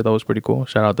Psycho, which I thought was pretty cool.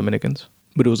 Shout out Dominicans.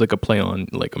 But it was like a play on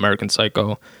like American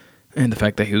Psycho and the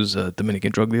fact that he was a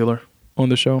Dominican drug dealer on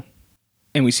the show.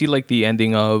 And we see like the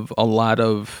ending of a lot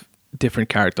of different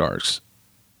character arcs.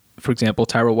 For example,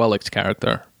 Tyrell Wellick's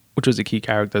character, which was a key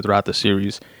character throughout the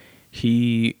series,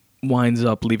 he winds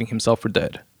up leaving himself for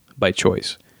dead by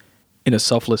choice in a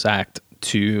selfless act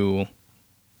to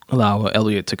allow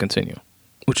Elliot to continue,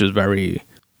 which is very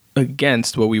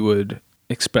against what we would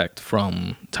expect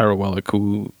from Tyrell Wellick,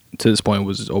 who to this point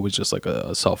was always just like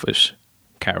a selfish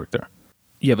character.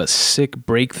 You have a sick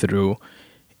breakthrough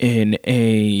in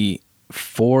a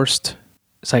forced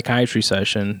psychiatry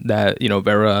session that,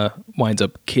 Vera winds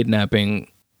up kidnapping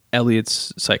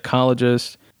Elliot's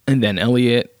psychologist, and then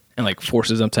Elliot, and like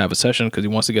forces them to have a session because he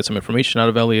wants to get some information out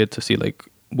of Elliot to see like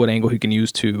what angle he can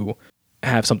use to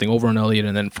have something over on Elliot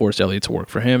and then force Elliot to work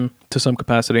for him to some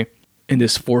capacity. In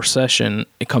this forced session,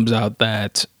 it comes out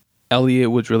that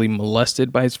Elliot was really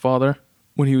molested by his father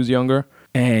when he was younger,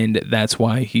 and that's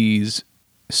why he's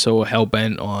so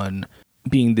hell-bent on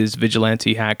being this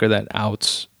vigilante hacker that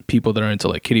outs people that are into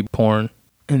like kiddie porn.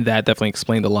 And that definitely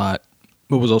explained a lot,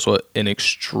 but was also an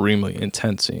extremely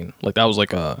intense scene. Like that was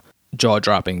like a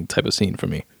jaw-dropping type of scene for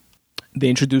me. They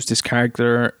introduced this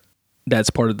character that's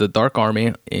part of the Dark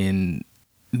Army in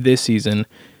this season,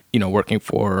 working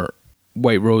for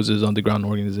White Rose's underground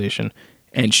organization.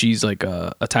 And she's like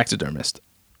a taxidermist.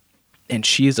 And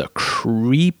she is a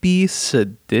creepy,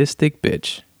 sadistic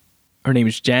bitch. Her name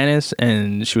is Janice,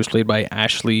 and she was played by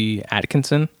Ashley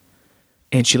Atkinson.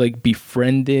 And she like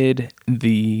befriended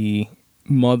the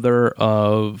mother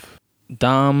of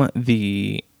Dom,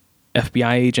 the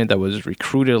FBI agent that was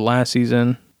recruited last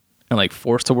season and like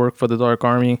forced to work for the Dark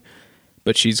Army.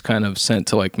 But she's kind of sent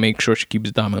to like make sure she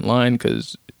keeps Dom in line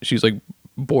because she's like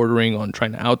bordering on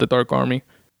trying to out the Dark Army.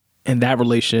 And that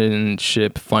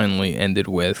relationship finally ended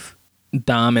with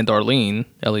Dom and Darlene,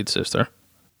 Elliot's sister,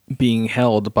 being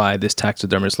held by this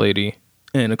taxidermist lady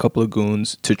and a couple of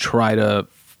goons to try to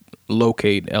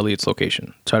locate Elliot's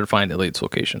location, try to find Elliot's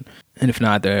location. And if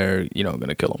not, they're, going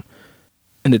to kill him.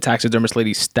 And the taxidermist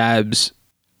lady stabs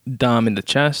Dom in the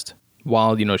chest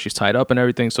while, she's tied up and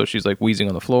everything. So she's like wheezing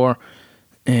on the floor.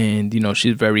 And,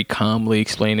 she's very calmly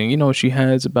explaining, she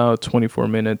has about 24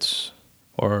 minutes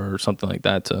or something like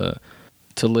that to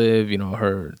live.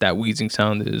 That wheezing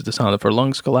sound is the sound of her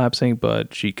lungs collapsing,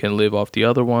 but she can live off the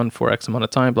other one for X amount of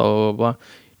time, blah, blah, blah, blah.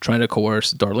 Trying to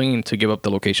coerce Darlene to give up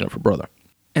the location of her brother.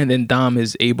 And then Dom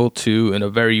is able to, in a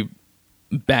very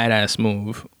badass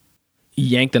move,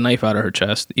 yank the knife out of her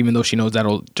chest, even though she knows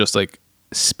that'll just like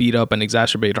speed up and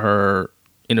exacerbate her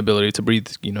inability to breathe,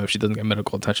 if she doesn't get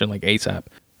medical attention like ASAP.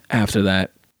 After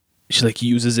that, she like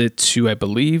uses it to, I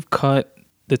believe, cut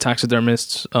the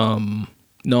taxidermist's, one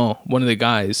of the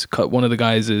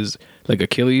guys is like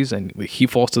Achilles, and he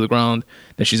falls to the ground.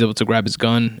 Then she's able to grab his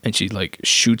gun, and she like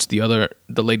shoots the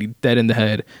lady dead in the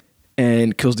head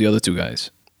and kills the other two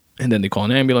guys. And then they call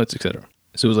an ambulance, etc.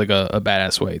 So it was like a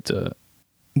badass way to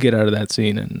get out of that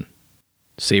scene and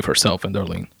save herself and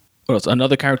Darlene. What else?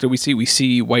 Another character we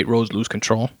see White Rose lose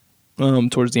control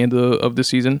towards the end of the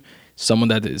season. Someone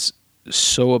that is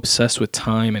so obsessed with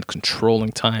time and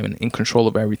controlling time and in control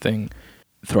of everything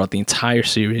throughout the entire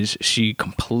series. She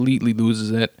completely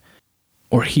loses it,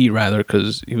 or he rather,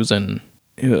 because he was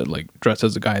like dressed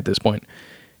as a guy at this point,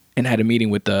 and had a meeting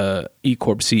with the E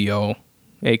Corp CEO,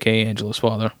 aka Angela's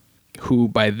father, who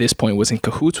by this point was in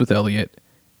cahoots with Elliot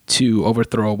to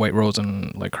overthrow White Rose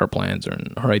and like her plans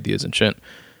and her ideas and shit.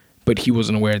 But he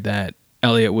wasn't aware that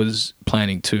Elliot was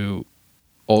planning to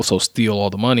also steal all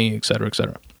the money,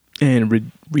 etc.,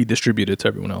 and redistribute it to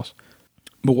everyone else.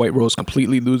 But White Rose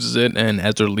completely loses it, and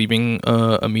as they're leaving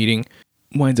a meeting,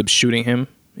 winds up shooting him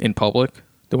in public.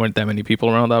 There weren't that many people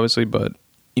around, obviously, but,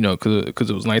 you know, because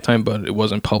it was nighttime, but it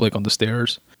wasn't public on the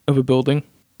stairs of a building.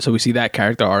 So we see that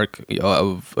character arc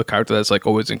of a character that's like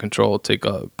always in control take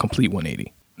a complete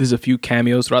 180. There's a few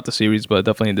cameos throughout the series, but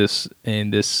definitely in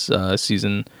this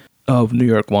season of New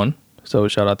York 1. So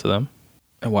shout out to them.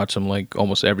 I watch them like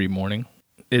almost every morning.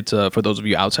 It's for those of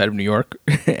you outside of New York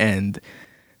and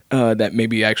that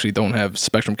maybe actually don't have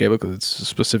Spectrum cable because it's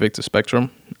specific to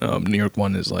Spectrum. New York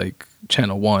 1 is like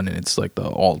channel 1, and it's like the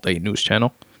all-day news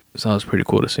channel. So that was pretty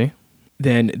cool to see.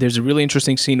 Then there's a really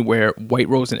interesting scene where White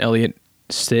Rose and Elliot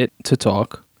sit to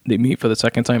talk. They meet for the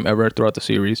second time ever throughout the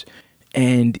series,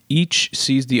 and each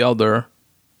sees the other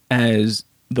as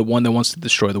the one that wants to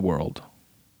destroy the world,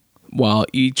 while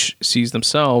each sees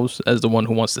themselves as the one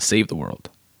who wants to save the world,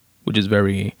 which is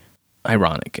very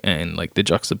ironic, and like the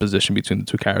juxtaposition between the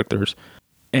two characters,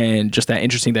 and just that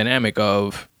interesting dynamic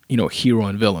of, you know, hero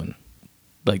and villain.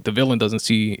 Like the villain doesn't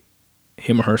see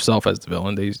him or herself as the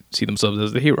villain, they see themselves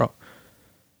as the hero.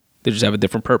 They just have a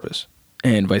different purpose,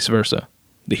 and vice versa.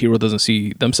 The hero doesn't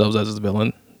see themselves as the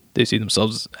villain, they see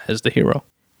themselves as the hero,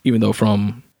 even though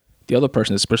from the other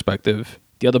person's perspective,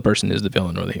 the other person is the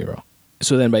villain or the hero.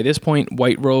 So then by this point,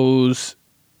 White Rose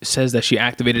says that she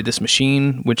activated this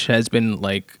machine, which has been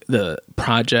like the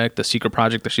secret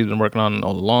project that she's been working on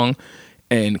all along,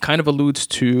 and kind of alludes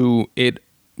to it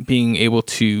being able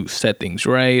to set things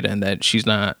right, and that she's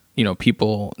not, you know,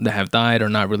 people that have died are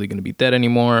not really going to be dead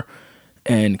anymore,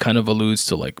 and kind of alludes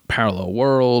to like parallel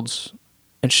worlds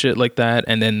and shit like that,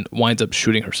 and then winds up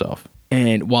shooting herself.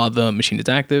 And while the machine is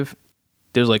active,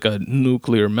 there's like a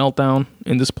nuclear meltdown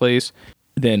in this place.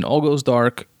 Then all goes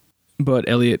dark, but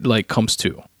Elliot like comes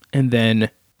to. And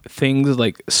then things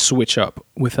like switch up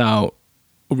without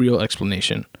real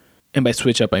explanation. And by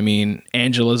switch up, I mean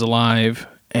Angela's alive,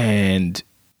 and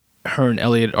her and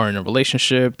Elliot are in a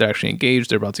relationship. They're actually engaged.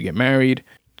 They're about to get married.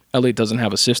 Elliot doesn't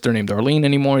have a sister named Darlene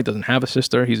anymore. He doesn't have a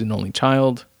sister. He's an only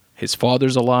child. His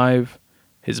father's alive.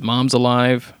 His mom's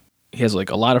alive. He has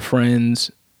like a lot of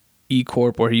friends. E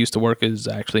Corp, where he used to work, is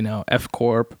actually now F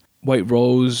Corp. White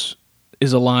Rose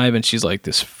is alive, and she's like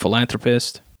this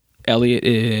philanthropist. Elliot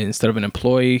is, instead of an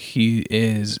employee, he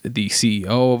is the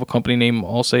CEO of a company named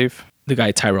Allsafe. The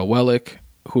guy Tyrell Wellick,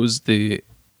 who's the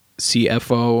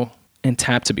CFO and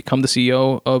tapped to become the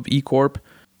CEO of E Corp,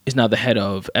 is now the head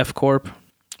of F Corp.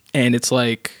 And it's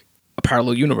like a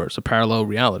parallel universe, a parallel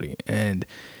reality. And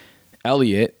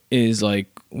Elliot is like,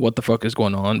 what the fuck is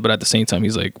going on? But at the same time,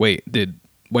 he's like, wait, did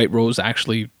White Rose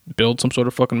actually build some sort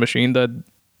of fucking machine that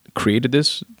created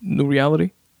this new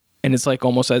reality? And it's like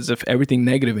almost as if everything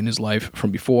negative in his life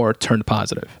from before turned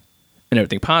positive. And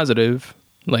everything positive,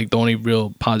 like the only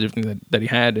real positive thing that he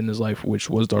had in his life, which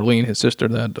was Darlene, his sister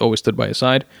that always stood by his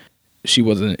side, she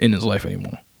wasn't in his life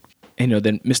anymore. And, you know,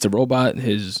 then Mr. Robot,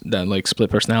 that like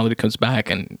split personality, comes back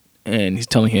and he's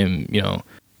telling him, you know,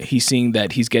 he's seeing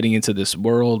that he's getting into this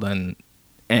world and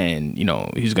you know,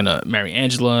 he's going to marry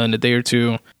Angela in a day or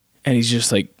two. And he's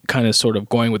just like kind of sort of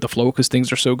going with the flow because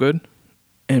things are so good.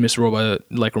 And Mr. Robot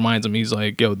like reminds him, he's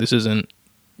like, yo, this isn't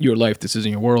your life. This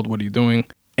isn't your world. What are you doing?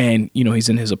 And, you know, he's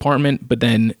in his apartment, but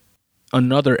then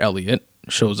another Elliot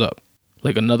shows up,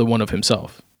 like another one of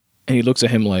himself. And he looks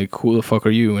at him like, who the fuck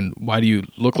are you? And why do you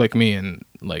look like me? And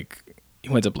like, he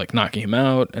winds up like knocking him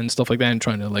out and stuff like that and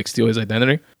trying to like steal his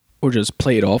identity or just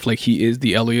play it off like he is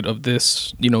the Elliot of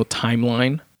this, you know,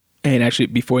 timeline. And actually,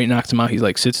 before he knocks him out, he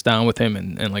like sits down with him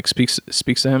and like speaks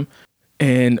to him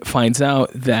and finds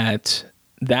out that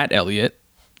Elliot,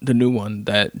 the new one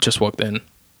that just walked in,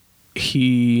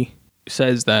 he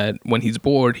says that when he's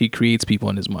bored, he creates people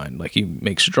in his mind. Like he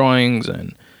makes drawings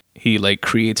and he like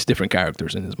creates different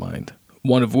characters in his mind.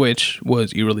 One of which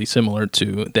was eerily similar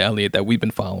to the Elliot that we've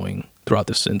been following throughout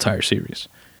this entire series.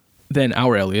 Then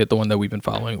our Elliot, the one that we've been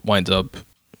following, winds up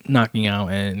knocking out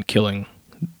and killing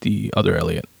the other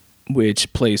Elliot,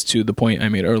 which plays to the point I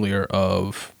made earlier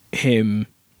of him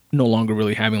no longer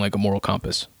really having like a moral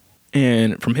compass.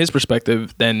 And from his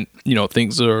perspective, then, you know,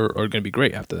 things are going to be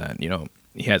great after that. You know,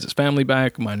 he has his family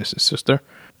back, minus his sister.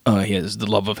 He has the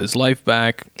love of his life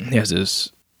back. He has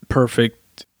this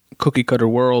perfect cookie cutter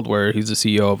world where he's the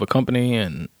CEO of a company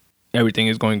and everything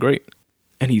is going great.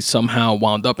 And he's somehow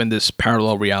wound up in this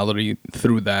parallel reality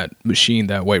through that machine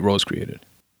that White Rose created.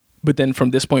 But then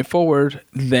from this point forward,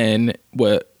 then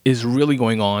what is really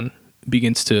going on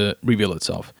begins to reveal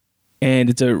itself. And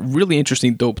it's a really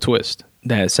interesting, dope twist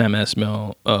that Sam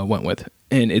Esmail went with.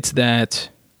 And it's that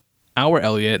our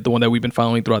Elliot, the one that we've been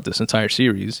following throughout this entire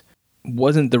series,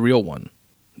 wasn't the real one.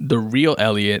 The real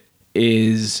Elliot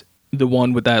is the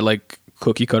one with that like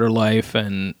cookie cutter life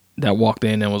and that walked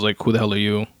in and was like, who the hell are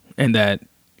you? And that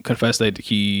confessed that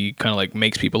he kind of like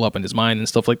makes people up in his mind and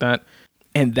stuff like that.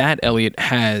 And that Elliot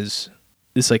has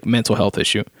this like mental health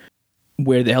issue,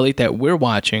 where the Elliot that we're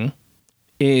watching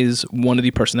is one of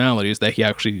the personalities that he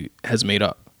actually has made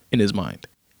up in his mind.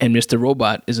 And Mr.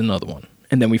 Robot is another one.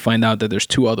 And then we find out that there's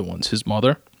two other ones. His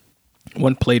mother,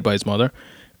 one played by his mother,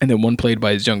 and then one played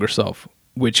by his younger self,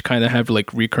 which kind of have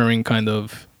like recurring kind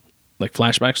of like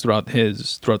flashbacks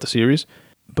throughout the series.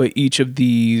 But each of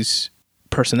these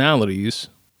personalities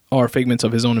are figments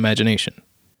of his own imagination.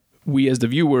 We as the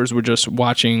viewers were just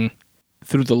watching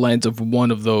through the lens of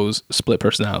one of those split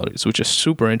personalities, which is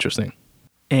super interesting.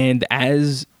 And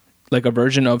as like a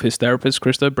version of his therapist,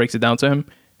 Krista, breaks it down to him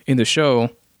in the show,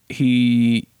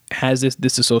 he has this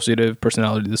dissociative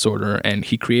personality disorder, and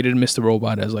he created Mr.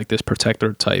 Robot as like this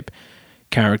protector type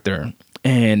character.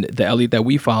 And the Elliot that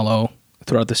we follow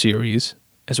throughout the series,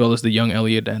 as well as the young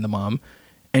Elliot and the mom,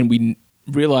 and we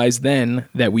realized then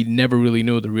that we never really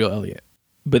knew the real Elliot.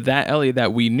 But that Elliot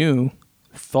that we knew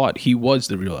thought he was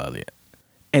the real Elliot.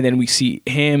 And then we see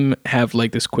him have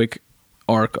like this quick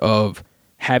arc of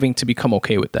having to become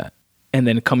okay with that. And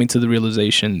then coming to the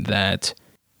realization that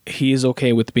he is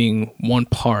okay with being one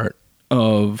part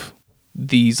of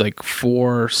these like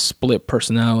four split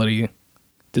personality,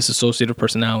 dissociative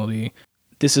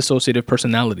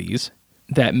personalities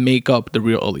that make up the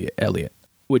real Elliot,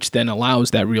 which then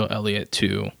allows that real Elliot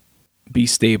to be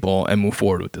stable and move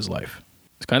forward with his life.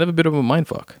 It's kind of a bit of a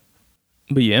mindfuck.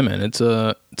 But yeah, man, it's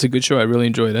a good show. I really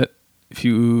enjoyed it. If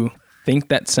you think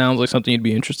that sounds like something you'd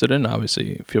be interested in,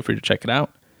 obviously feel free to check it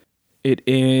out.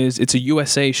 It's a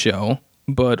USA show,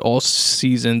 but all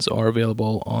seasons are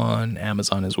available on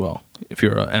Amazon as well. If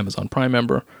you're an Amazon Prime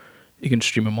member, you can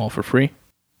stream them all for free.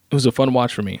 It was a fun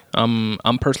watch for me. I'm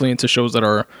personally into shows that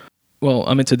are, well,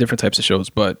 I'm into different types of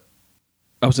shows, but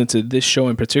I was into this show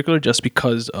in particular just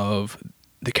because of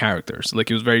the characters. Like,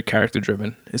 it was very character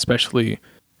driven, especially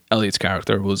Elliot's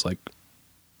character was like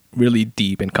really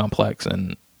deep and complex,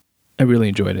 and I really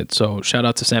enjoyed it. So shout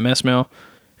out to Sam Esmail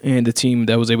and the team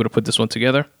that was able to put this one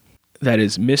together. That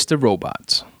is Mr.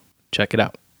 Robot. Check it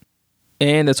out.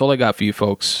 And that's all I got for you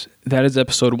folks. That is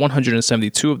episode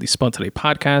 172 of the Spun Today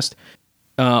podcast.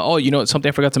 Something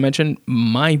I forgot to mention.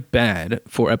 My bad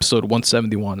for episode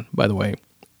 171, by the way,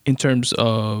 in terms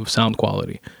of sound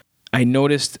quality. I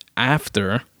noticed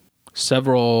after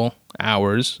several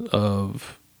hours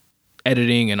of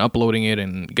editing and uploading it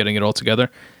and getting it all together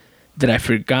that I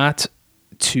forgot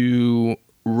to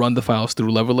run the files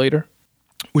through Levelator,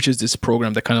 which is this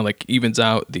program that kind of like evens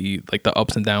out the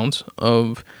ups and downs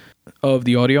of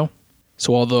the audio.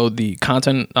 So although the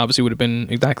content obviously would have been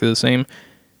exactly the same,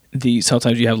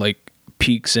 sometimes you have like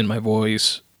peaks in my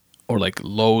voice or like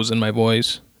lows in my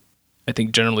voice. I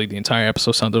think generally the entire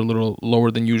episode sounded a little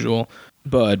lower than usual,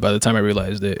 but by the time I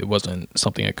realized it wasn't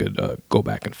something I could go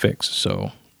back and fix.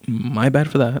 So my bad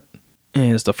for that.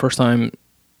 And it's the first time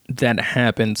that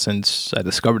happened since I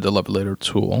discovered the Levelator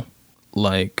tool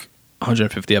like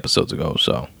 150 episodes ago.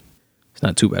 So it's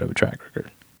not too bad of a track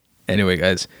record. Anyway,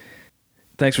 guys,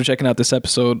 thanks for checking out this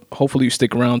episode. Hopefully you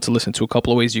stick around to listen to a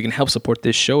couple of ways you can help support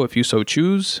this show if you so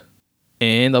choose.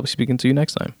 And I'll be speaking to you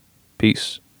next time.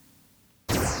 Peace.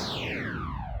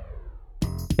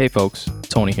 Hey folks,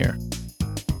 Tony here.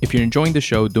 If you're enjoying the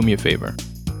show, do me a favor.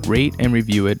 Rate and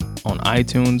review it on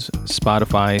iTunes,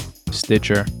 Spotify,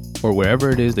 Stitcher, or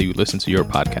wherever it is that you listen to your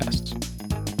podcasts.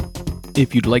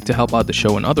 If you'd like to help out the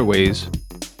show in other ways,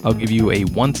 I'll give you a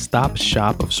one-stop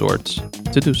shop of sorts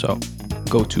to do so.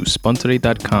 Go to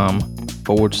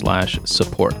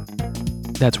spuntoday.com/support.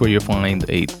 That's where you'll find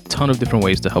a ton of different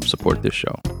ways to help support this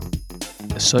show,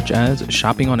 such as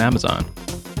shopping on Amazon.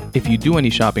 If you do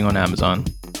any shopping on Amazon,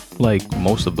 like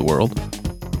most of the world,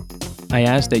 I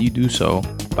ask that you do so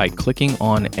by clicking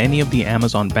on any of the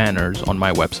Amazon banners on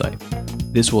my website.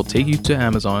 This will take you to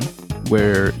Amazon,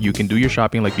 where you can do your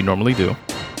shopping like you normally do.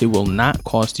 It will not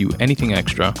cost you anything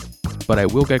extra, but I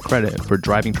will get credit for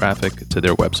driving traffic to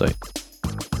their website.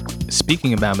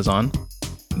 Speaking of Amazon,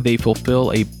 they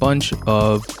fulfill a bunch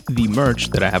of the merch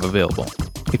that I have available.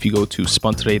 if you go to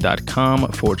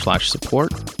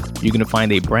spuntoday.com/support, you're going to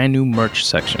find a brand new merch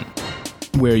section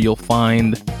where you'll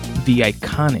find the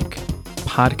iconic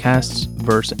Podcasts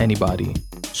vs. Anybody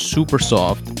super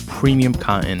soft premium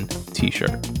cotton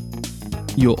t-shirt.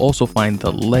 You'll also find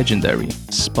the legendary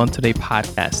Spun Today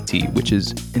podcast tee, which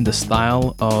is in the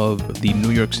style of the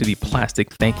New York City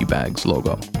plastic thank you bags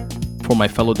logo. For my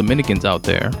fellow Dominicans out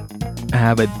there, I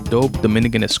have a dope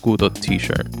Dominican Escudo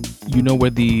t-shirt. You know where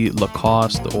the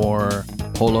Lacoste or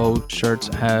Polo shirts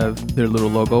have their little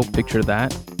logo? Picture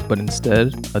that, but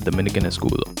instead a Dominican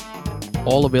Escudo.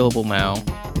 All available now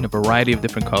in a variety of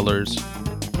different colors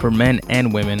for men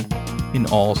and women in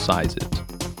all sizes.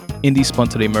 In the Spun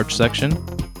Today merch section,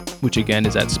 which again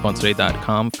is at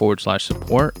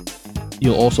spuntoday.com/support,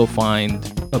 you'll also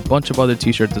find a bunch of other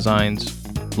t-shirt designs,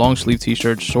 long sleeve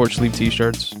t-shirts, short sleeve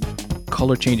t-shirts,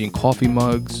 color changing coffee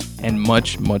mugs, and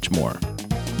much, much more.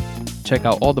 Check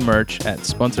out all the merch at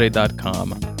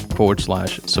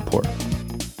spuntoday.com/support.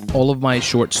 All of my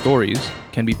short stories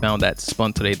can be found at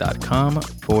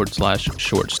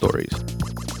spuntoday.com/short stories.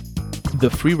 The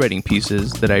free writing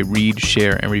pieces that I read,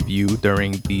 share, and review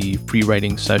during the free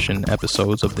writing session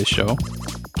episodes of this show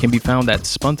can be found at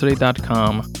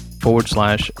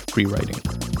spuntoday.com/free writing.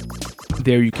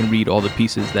 There you can read all the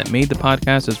pieces that made the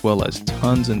podcast as well as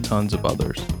tons and tons of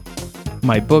others.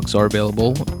 My books are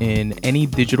available in any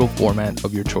digital format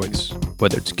of your choice,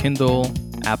 whether it's Kindle,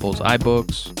 Apple's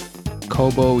iBooks,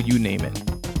 Kobo, you name it.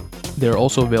 They're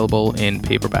also available in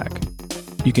paperback.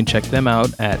 You can check them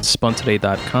out at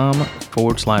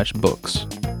spuntoday.com/books.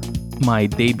 My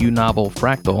debut novel,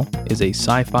 Fractal, is a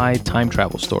sci-fi time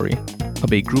travel story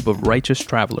of a group of righteous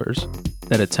travelers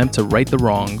that attempt to right the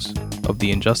wrongs of the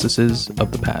injustices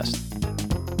of the past.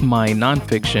 My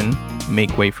nonfiction,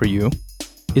 Make Way for You,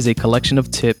 is a collection of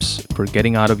tips for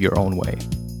getting out of your own way.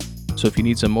 So if you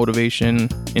need some motivation,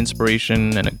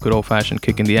 inspiration, and a good old-fashioned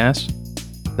kick in the ass,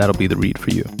 that'll be the read for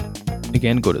you.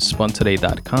 Again, go to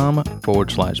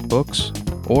spuntoday.com/books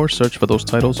or search for those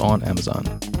titles on Amazon.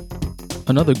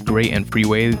 Another great and free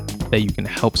way that you can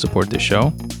help support this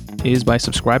show is by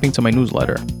subscribing to my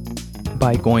newsletter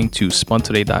by going to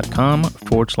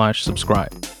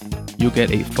spuntoday.com/subscribe. You'll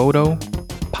get a photo,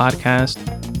 podcast,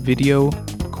 video,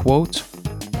 quote,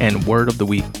 and word of the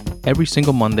week every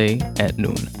single Monday at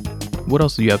noon. What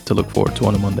else do you have to look forward to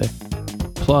on a Monday?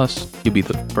 Plus, you'll be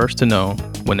the first to know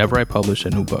whenever I publish a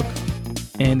new book.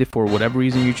 And if for whatever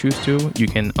reason you choose to, you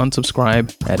can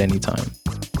unsubscribe at any time.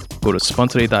 Go to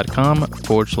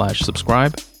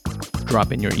spuntoday.com/subscribe,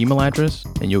 drop in your email address,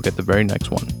 and you'll get the very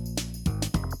next one.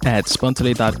 At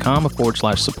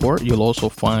spuntoday.com/support, you'll also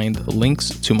find links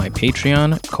to my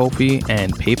Patreon, Ko-fi,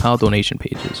 and PayPal donation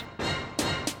pages.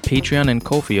 Patreon and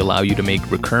Ko-fi allow you to make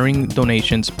recurring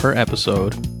donations per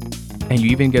episode, and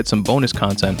you even get some bonus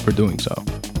content for doing so.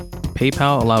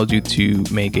 PayPal allows you to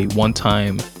make a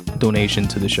one-time donation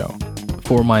to the show.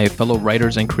 For my fellow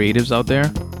writers and creatives out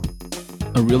there,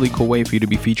 a really cool way for you to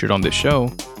be featured on this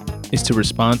show is to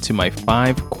respond to my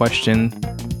 5-question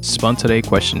Spun Today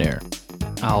questionnaire.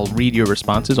 I'll read your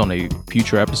responses on a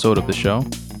future episode of the show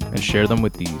and share them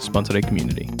with the Spun Today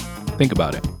community. Think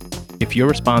about it. If your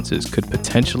responses could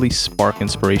potentially spark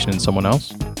inspiration in someone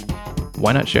else,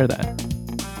 why not share that?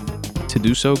 To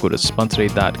do so, go to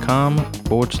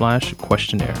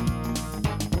spuntoday.com/questionnaire.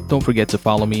 Don't forget to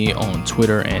follow me on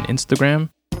Twitter and Instagram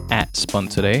at Spun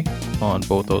Today on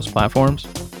both those platforms.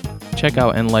 Check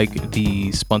out and like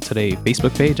the Spun Today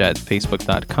Facebook page at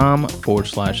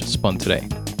facebook.com/Spun Today.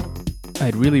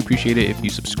 I'd really appreciate it if you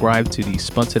subscribe to the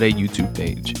Spun Today YouTube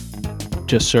page.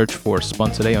 Just search for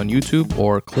Spun Today on YouTube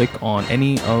or click on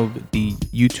any of the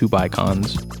YouTube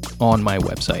icons on my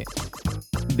website.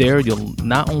 There, you'll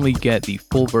not only get the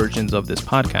full versions of this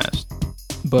podcast,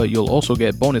 but you'll also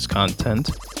get bonus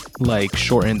content like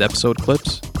shortened episode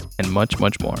clips and much,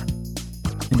 much more.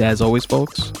 And as always,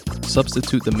 folks,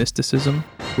 substitute the mysticism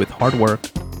with hard work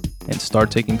and start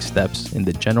taking steps in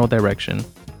the general direction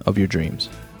of your dreams.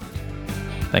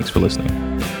 Thanks for listening.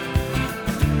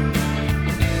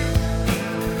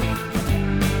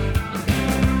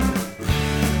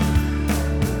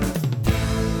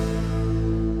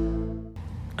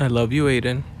 I love you,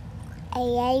 Aiden. I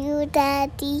love you,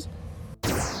 Daddy.